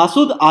chief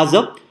Masood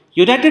Azhar,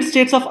 United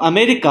States of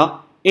America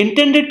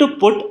intended to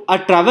put a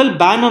travel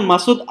ban on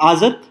Masood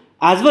Azhar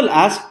as well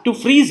as to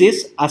freeze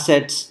his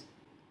assets.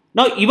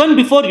 Now, even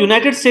before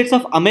United States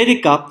of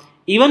America,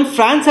 even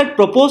France had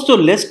proposed to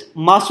list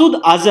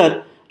Masood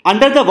Azhar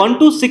under the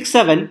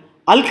 1267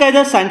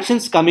 Al-Qaeda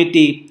Sanctions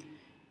Committee.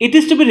 It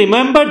is to be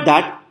remembered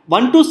that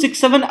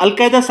 1267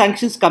 Al-Qaeda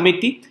Sanctions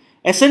Committee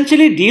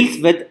essentially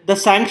deals with the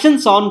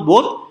sanctions on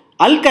both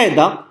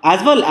Al-Qaeda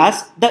as well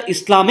as the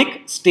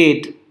Islamic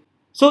State.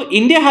 So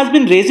India has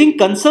been raising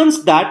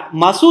concerns that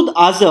Masood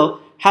Azhar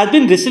has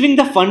been receiving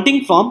the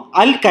funding from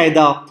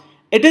Al-Qaeda.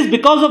 It is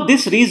because of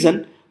this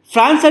reason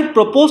France had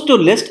proposed to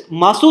list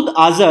Masood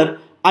Azhar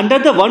under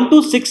the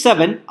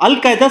 1267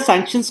 Al-Qaeda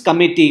Sanctions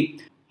Committee.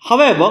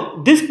 However,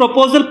 this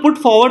proposal put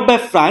forward by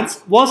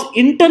France was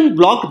in turn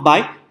blocked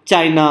by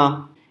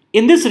China.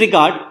 In this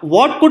regard,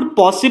 what could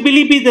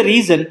possibly be the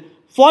reason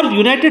for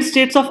United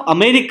States of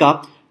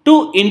America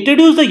to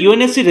introduce the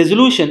UNSC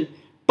resolution,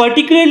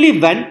 particularly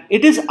when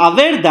it is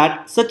aware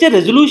that such a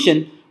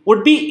resolution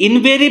would be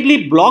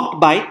invariably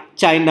blocked by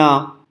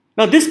China?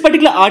 Now, this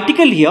particular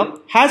article here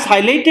has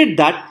highlighted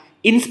that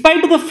in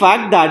spite of the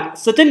fact that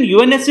such an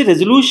UNSC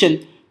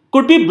resolution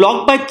could be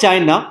blocked by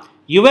China,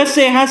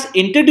 USA has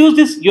introduced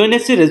this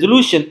UNSC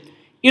resolution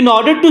in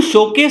order to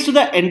showcase to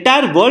the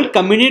entire world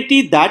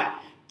community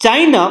that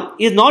China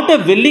is not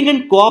a willing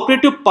and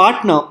cooperative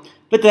partner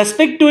with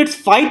respect to its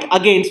fight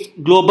against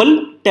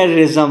global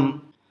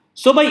terrorism.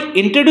 So by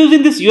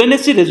introducing this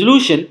UNSC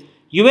resolution,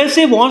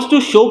 USA wants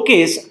to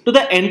showcase to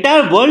the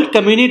entire world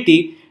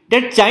community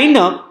that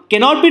China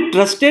cannot be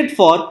trusted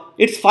for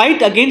its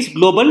fight against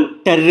global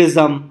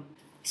terrorism.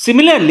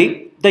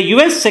 Similarly, the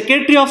US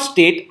Secretary of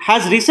State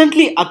has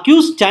recently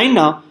accused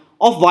China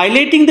of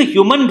violating the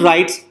human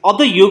rights of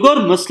the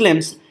Uyghur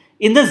Muslims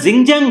in the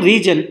Xinjiang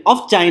region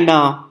of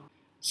China.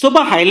 So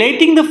by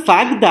highlighting the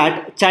fact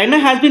that China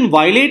has been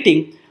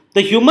violating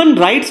the human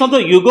rights of the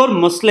Uyghur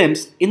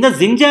Muslims in the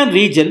Xinjiang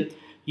region,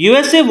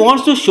 USA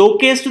wants to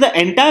showcase to the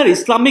entire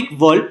Islamic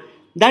world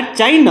that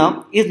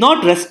China is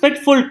not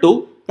respectful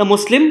to the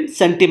Muslim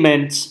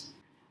sentiments.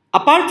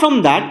 Apart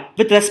from that,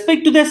 with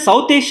respect to their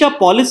South Asia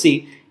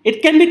policy,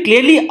 it can be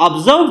clearly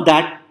observed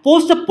that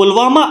post the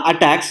Pulwama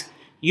attacks,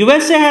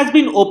 USA has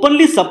been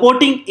openly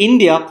supporting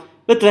India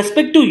with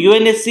respect to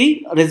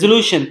UNSC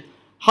resolution.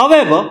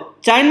 However,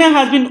 China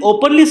has been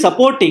openly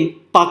supporting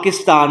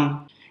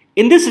Pakistan.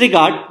 In this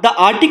regard, the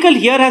article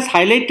here has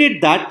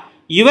highlighted that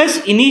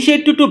US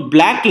initiative to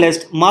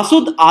blacklist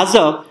Masood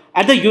Azhar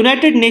at the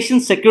United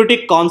Nations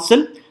Security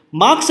Council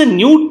marks a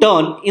new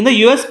turn in the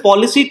US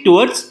policy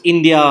towards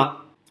India.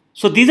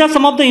 So these are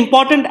some of the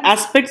important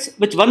aspects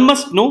which one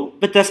must know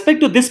with respect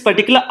to this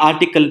particular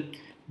article.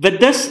 With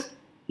this,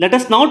 let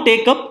us now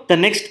take up the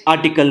next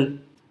article.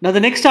 Now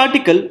the next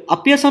article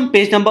appears on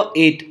page number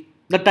 8.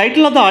 The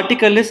title of the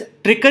article is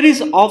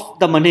Trickeries of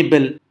the Money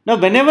Bill. Now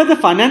whenever the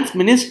finance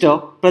minister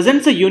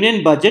presents a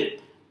union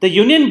budget, the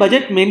union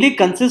budget mainly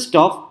consists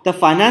of the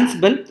finance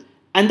bill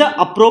and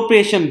the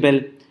appropriation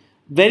bill,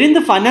 wherein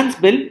the finance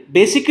bill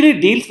basically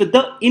deals with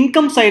the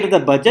income side of the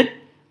budget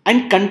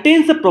and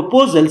contains the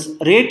proposals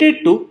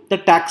related to the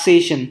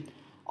taxation.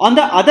 On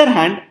the other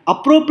hand,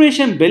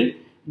 appropriation bill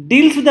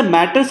deals with the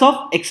matters of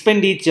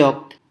expenditure.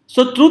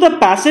 So through the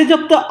passage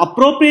of the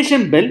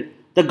appropriation bill,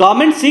 the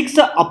government seeks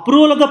the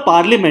approval of the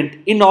parliament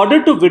in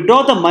order to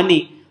withdraw the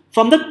money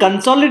from the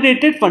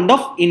Consolidated Fund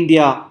of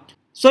India.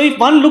 So if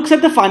one looks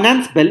at the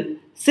finance bill,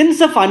 since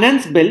the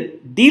finance bill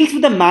deals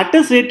with the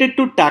matters related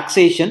to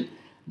taxation,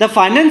 the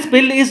finance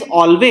bill is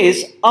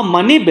always a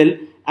money bill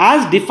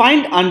as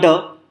defined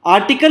under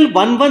Article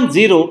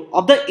 110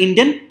 of the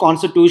Indian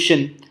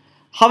Constitution.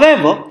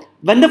 However,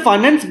 when the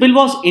finance bill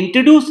was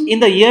introduced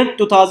in the year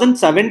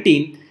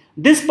 2017,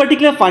 this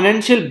particular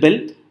financial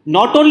bill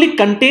not only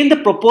contained the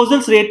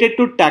proposals related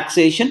to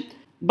taxation,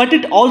 but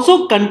it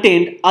also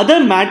contained other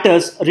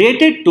matters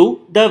related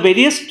to the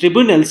various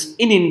tribunals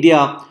in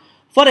India.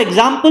 For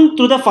example,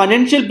 through the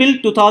Financial Bill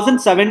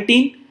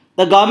 2017,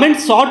 the government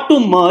sought to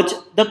merge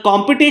the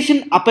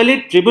Competition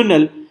Appellate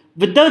Tribunal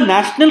with the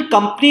National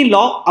Company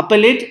Law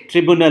Appellate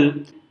Tribunal.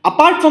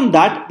 Apart from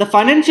that, the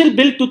Financial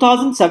Bill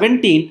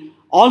 2017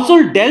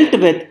 also dealt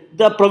with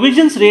the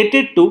provisions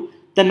related to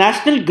the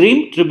National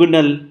Green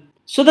Tribunal.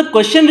 So the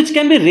question which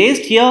can be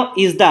raised here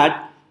is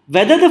that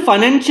whether the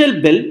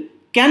financial bill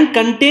can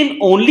contain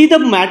only the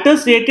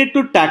matters related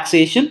to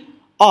taxation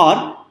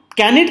or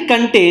can it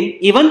contain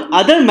even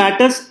other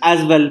matters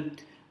as well.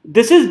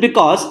 This is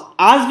because,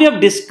 as we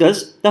have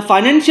discussed, the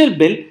financial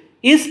bill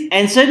is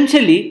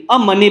essentially a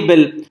money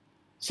bill.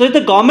 So if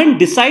the government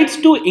decides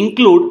to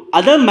include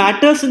other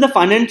matters in the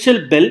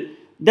financial bill,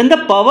 then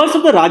the powers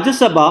of the Rajya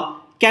Sabha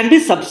can be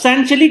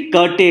substantially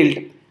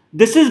curtailed.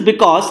 This is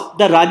because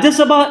the Rajya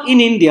Sabha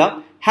in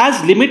India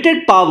has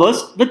limited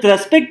powers with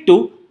respect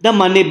to the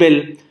money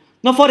bill.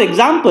 Now for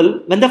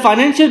example, when the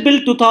Financial Bill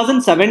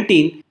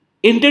 2017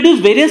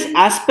 introduced various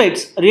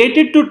aspects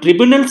related to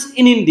tribunals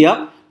in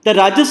India, the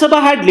Rajya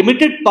Sabha had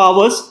limited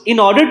powers in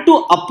order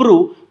to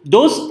approve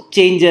those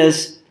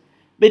changes.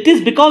 It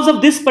is because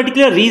of this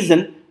particular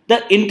reason,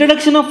 the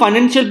introduction of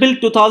Financial Bill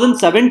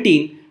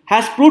 2017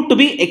 has proved to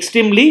be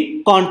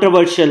extremely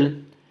controversial.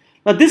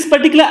 Now this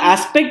particular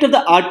aspect of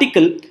the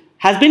article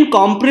has been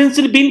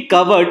comprehensively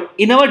covered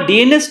in our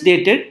DNS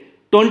dated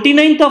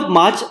 29th of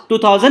March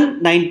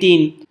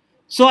 2019.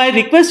 So I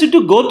request you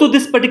to go to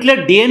this particular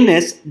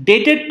DNS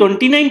dated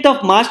 29th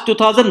of March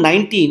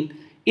 2019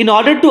 in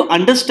order to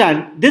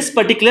understand this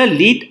particular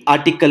lead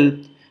article.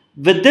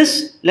 With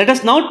this, let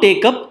us now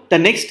take up the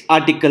next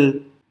article.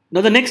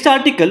 Now the next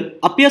article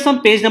appears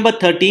on page number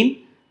 13.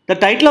 The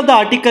title of the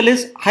article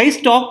is High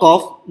Stock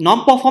of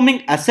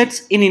Non-Performing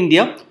Assets in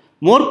India,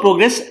 More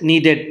Progress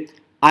Needed,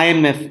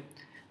 IMF.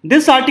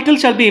 This article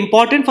shall be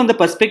important from the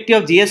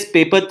perspective of GS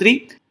Paper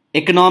 3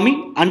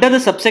 Economy under the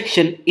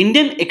subsection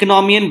Indian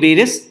Economy and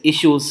Various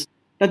Issues.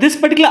 Now this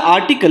particular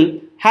article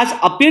has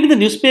appeared in the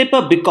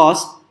newspaper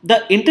because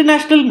the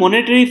International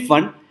Monetary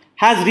Fund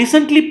has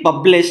recently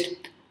published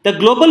the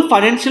Global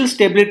Financial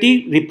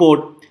Stability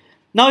Report.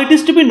 Now it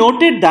is to be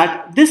noted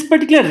that this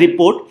particular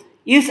report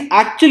is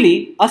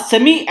actually a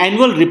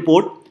semi-annual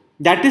report,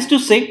 that is to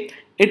say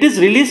it is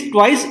released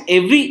twice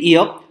every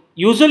year,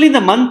 usually in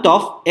the month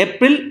of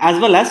April as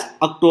well as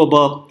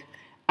October.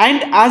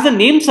 And as the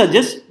name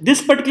suggests,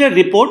 this particular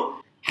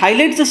report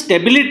highlights the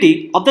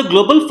stability of the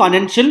global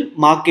financial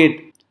market.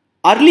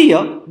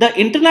 Earlier, the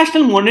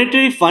International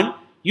Monetary Fund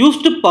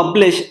used to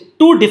publish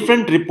two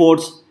different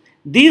reports.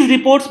 These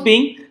reports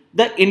being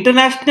the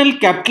International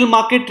Capital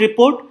Market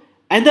Report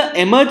and the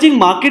Emerging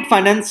Market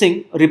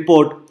Financing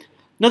Report.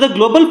 Now, the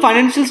Global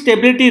Financial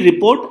Stability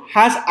Report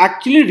has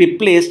actually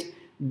replaced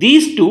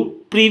these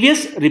two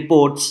previous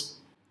reports.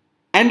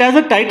 And as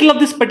the title of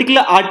this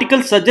particular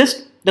article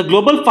suggests, the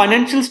Global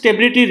Financial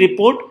Stability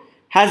Report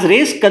has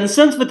raised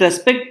concerns with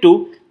respect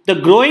to the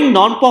growing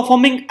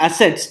non-performing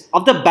assets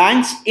of the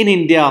banks in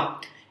India.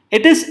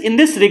 It is in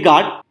this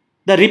regard,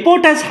 the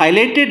report has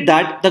highlighted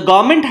that the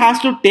government has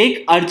to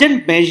take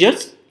urgent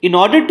measures in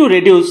order to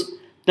reduce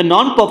the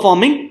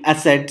non-performing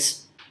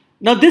assets.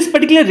 Now this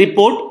particular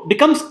report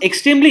becomes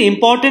extremely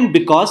important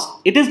because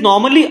it is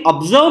normally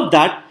observed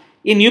that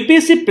in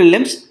UPSC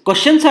Prelims,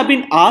 questions have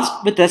been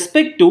asked with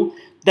respect to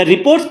the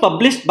reports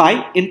published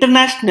by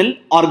international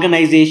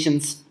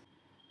organizations.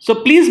 So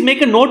please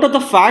make a note of the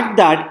fact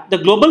that the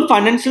Global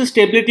Financial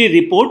Stability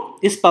Report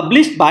is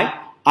published by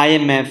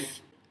IMF.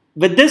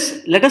 With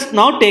this, let us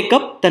now take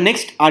up the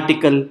next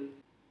article.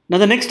 Now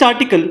the next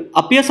article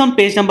appears on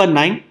page number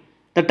 9.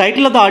 The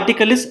title of the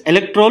article is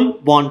Electoral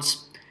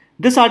Bonds.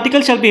 This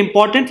article shall be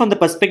important from the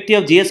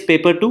perspective of GS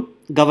Paper 2,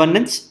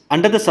 Governance,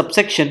 under the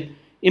subsection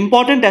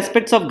Important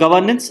Aspects of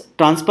Governance,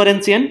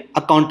 Transparency and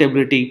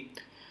Accountability.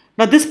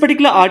 Now this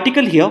particular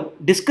article here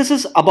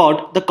discusses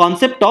about the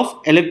concept of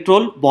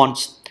electoral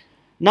bonds.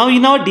 Now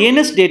in our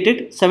DNS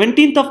dated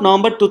 17th of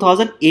November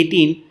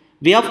 2018,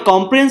 we have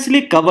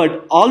comprehensively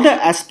covered all the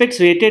aspects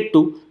related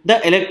to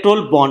the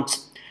electoral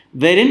bonds,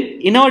 wherein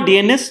in our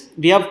DNS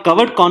we have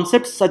covered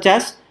concepts such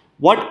as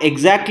what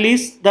exactly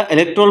is the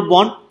electoral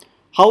bond,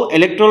 how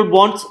electoral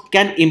bonds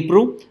can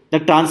improve the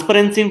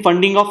transparency in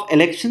funding of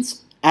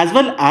elections, as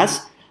well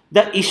as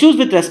the issues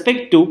with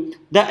respect to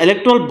the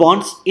electoral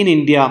bonds in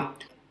India.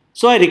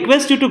 So I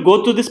request you to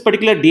go through this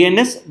particular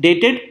DNS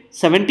dated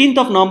 17th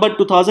of November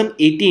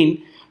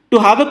 2018 to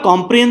have a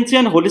comprehensive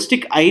and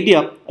holistic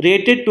idea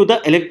related to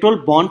the electoral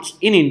bonds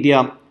in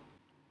India.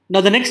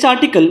 Now the next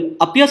article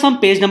appears on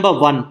page number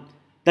 1.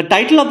 The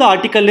title of the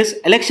article is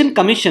Election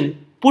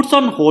Commission Puts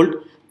on Hold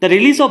the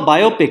Release of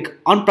Biopic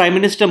on Prime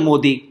Minister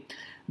Modi.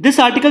 This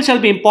article shall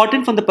be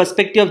important from the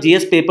perspective of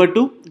GS Paper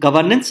 2,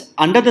 Governance,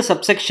 under the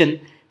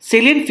subsection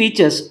Salient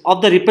Features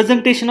of the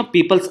Representation of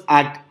People's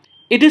Act.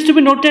 It is to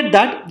be noted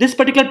that this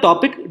particular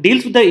topic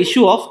deals with the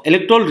issue of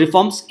electoral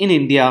reforms in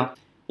India.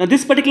 Now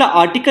this particular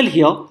article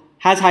here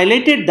has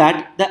highlighted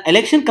that the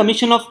Election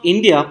Commission of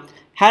India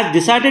has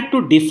decided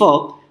to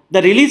defer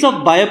the release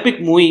of biopic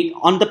movie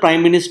on the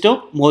Prime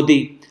Minister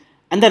Modi.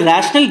 And the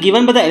rationale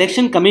given by the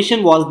Election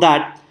Commission was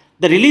that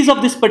the release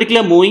of this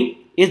particular movie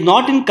is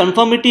not in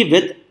conformity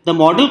with the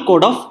Model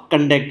Code of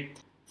Conduct.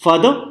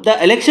 Further,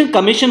 the Election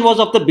Commission was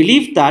of the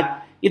belief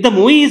that if the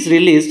movie is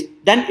released,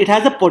 then it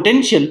has a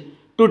potential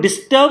to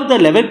disturb the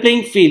level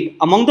playing field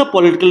among the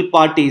political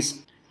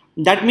parties.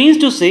 That means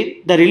to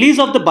say, the release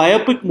of the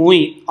biopic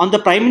movie on the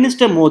Prime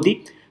Minister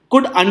Modi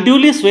could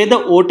unduly sway the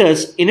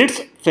voters in its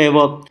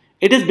favor.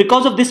 It is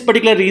because of this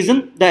particular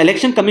reason the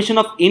Election Commission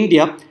of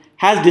India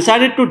has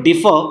decided to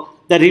defer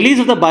the release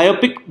of the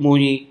biopic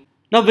movie.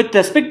 Now with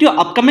respect to your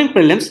upcoming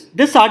prelims,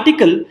 this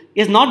article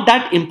is not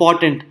that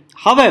important.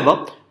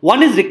 However,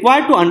 one is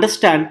required to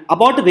understand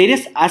about the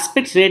various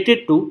aspects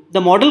related to the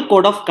Model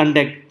Code of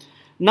Conduct.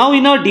 Now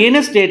in our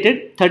DNS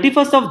dated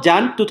 31st of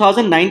Jan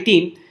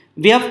 2019,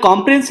 we have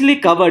comprehensively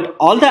covered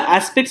all the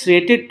aspects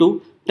related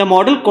to the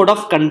Model Code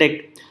of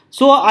Conduct.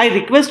 So I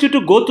request you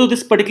to go through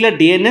this particular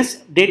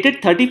DNS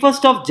dated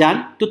 31st of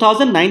Jan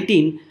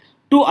 2019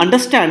 to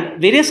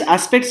understand various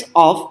aspects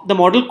of the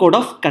Model Code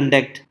of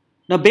Conduct.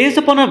 Now based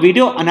upon a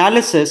video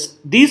analysis,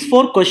 these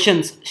 4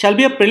 questions shall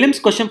be a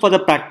prelims question for the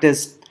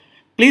practice.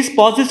 Please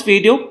pause this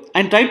video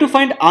and try to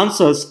find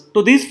answers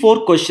to these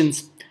 4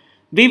 questions.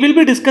 We will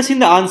be discussing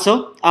the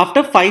answer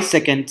after 5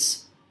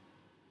 seconds.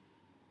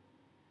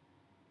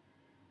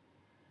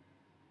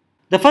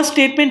 The first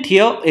statement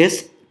here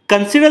is,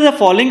 consider the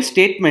following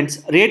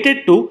statements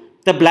related to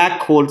the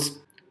black holes.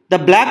 The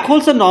black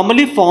holes are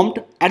normally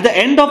formed at the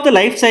end of the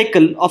life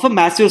cycle of a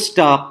massive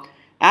star.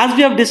 As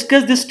we have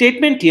discussed, this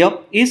statement here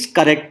is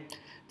correct.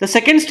 The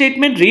second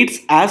statement reads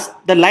as,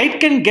 the light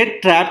can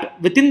get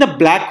trapped within the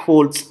black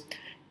holes.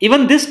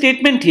 Even this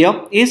statement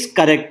here is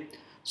correct.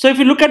 So if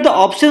you look at the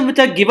options which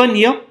are given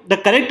here, the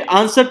correct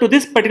answer to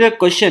this particular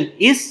question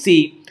is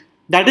C.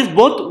 That is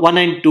both 1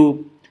 and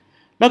 2.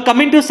 Now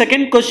coming to the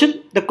second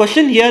question, the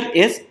question here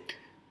is,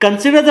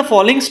 consider the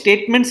following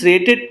statements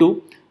related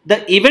to the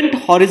Event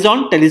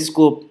Horizon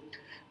Telescope.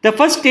 The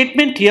first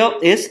statement here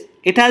is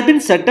it has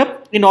been set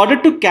up in order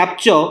to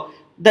capture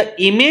the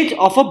image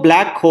of a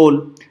black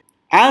hole.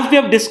 As we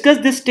have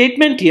discussed, this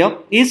statement here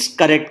is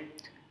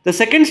correct. The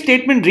second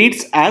statement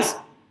reads as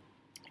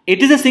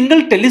it is a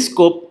single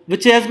telescope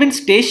which has been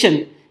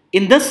stationed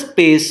in the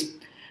space.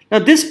 Now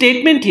this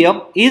statement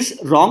here is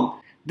wrong.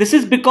 This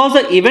is because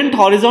the Event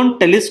Horizon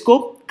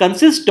Telescope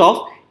consists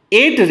of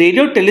 8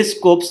 radio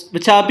telescopes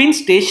which have been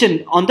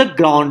stationed on the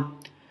ground.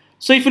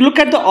 So if you look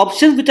at the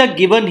options which are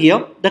given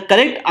here, the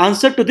correct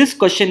answer to this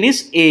question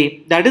is A,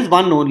 that is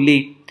one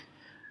only.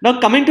 Now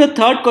coming to the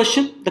third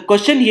question, the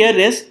question here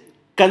is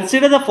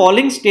consider the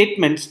following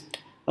statements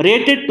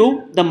related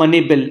to the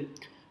money bill.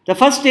 The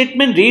first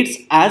statement reads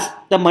as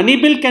the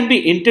money bill can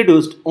be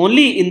introduced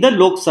only in the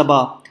Lok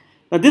Sabha.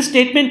 Now this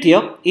statement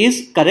here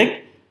is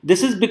correct.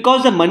 This is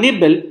because the money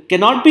bill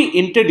cannot be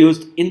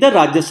introduced in the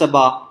Rajya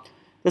Sabha.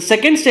 The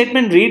second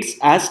statement reads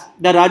as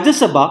the Rajya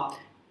Sabha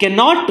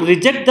cannot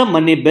reject the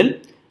money bill,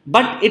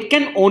 but it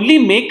can only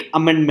make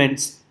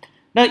amendments.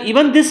 Now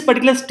even this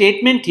particular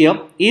statement here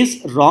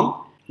is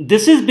wrong.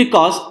 This is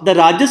because the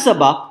Rajya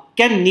Sabha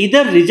can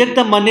neither reject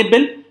the money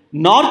bill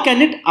nor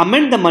can it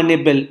amend the money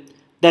bill.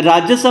 The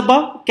Rajya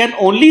Sabha can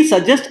only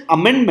suggest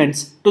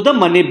amendments to the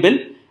money bill,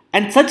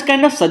 and such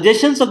kind of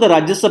suggestions of the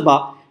Rajya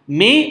Sabha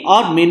may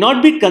or may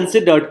not be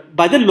considered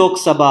by the Lok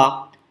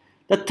Sabha.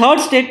 The third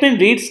statement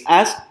reads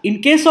as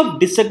in case of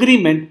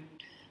disagreement,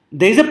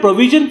 there is a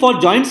provision for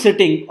joint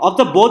sitting of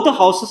both the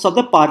houses of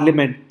the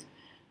parliament.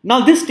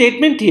 Now this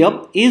statement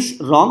here is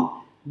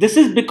wrong. This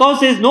is because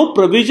there is no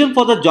provision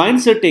for the joint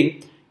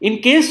sitting in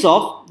case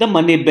of the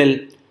money bill.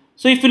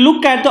 So if you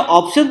look at the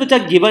options which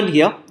are given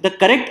here, the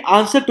correct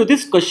answer to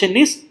this question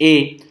is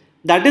A,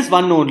 that is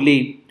one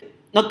only.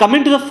 Now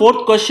coming to the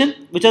fourth question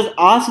which was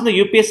asked in the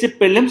UPSC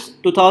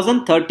Prelims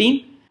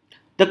 2013.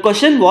 The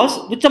question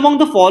was which among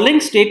the following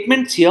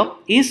statements here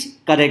is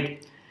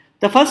correct.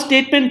 The first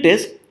statement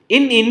is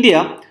in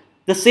India,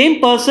 the same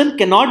person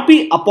cannot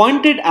be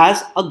appointed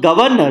as a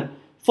governor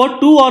for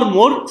 2 or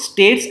more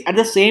states at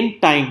the same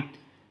time.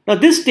 Now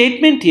this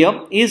statement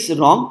here is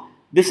wrong.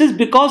 This is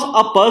because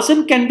a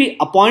person can be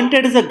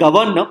appointed as a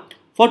governor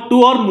for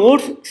 2 or more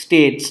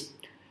states.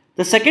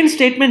 The second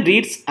statement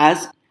reads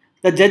as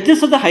the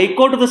judges of the High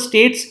Court of the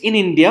states in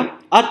India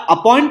are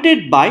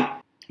appointed by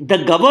the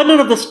governor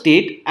of the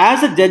state as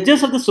the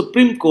judges of the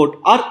Supreme Court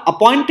are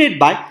appointed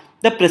by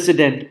the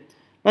president.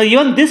 Now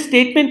even this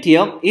statement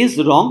here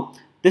is wrong.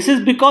 This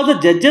is because the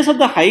judges of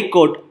the High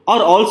Court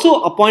are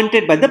also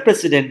appointed by the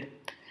president.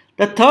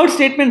 The third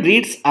statement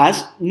reads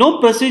as no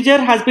procedure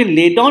has been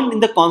laid down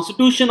in the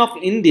Constitution of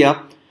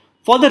India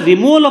for the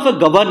removal of a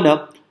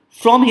governor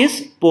from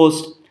his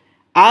post.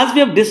 As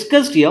we have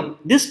discussed here,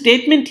 this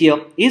statement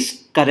here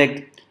is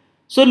correct.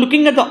 So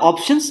looking at the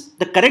options,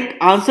 the correct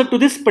answer to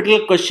this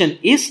particular question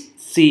is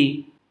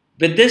C.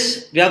 With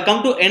this, we have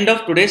come to end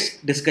of today's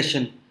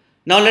discussion.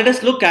 Now let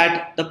us look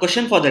at the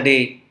question for the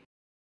day.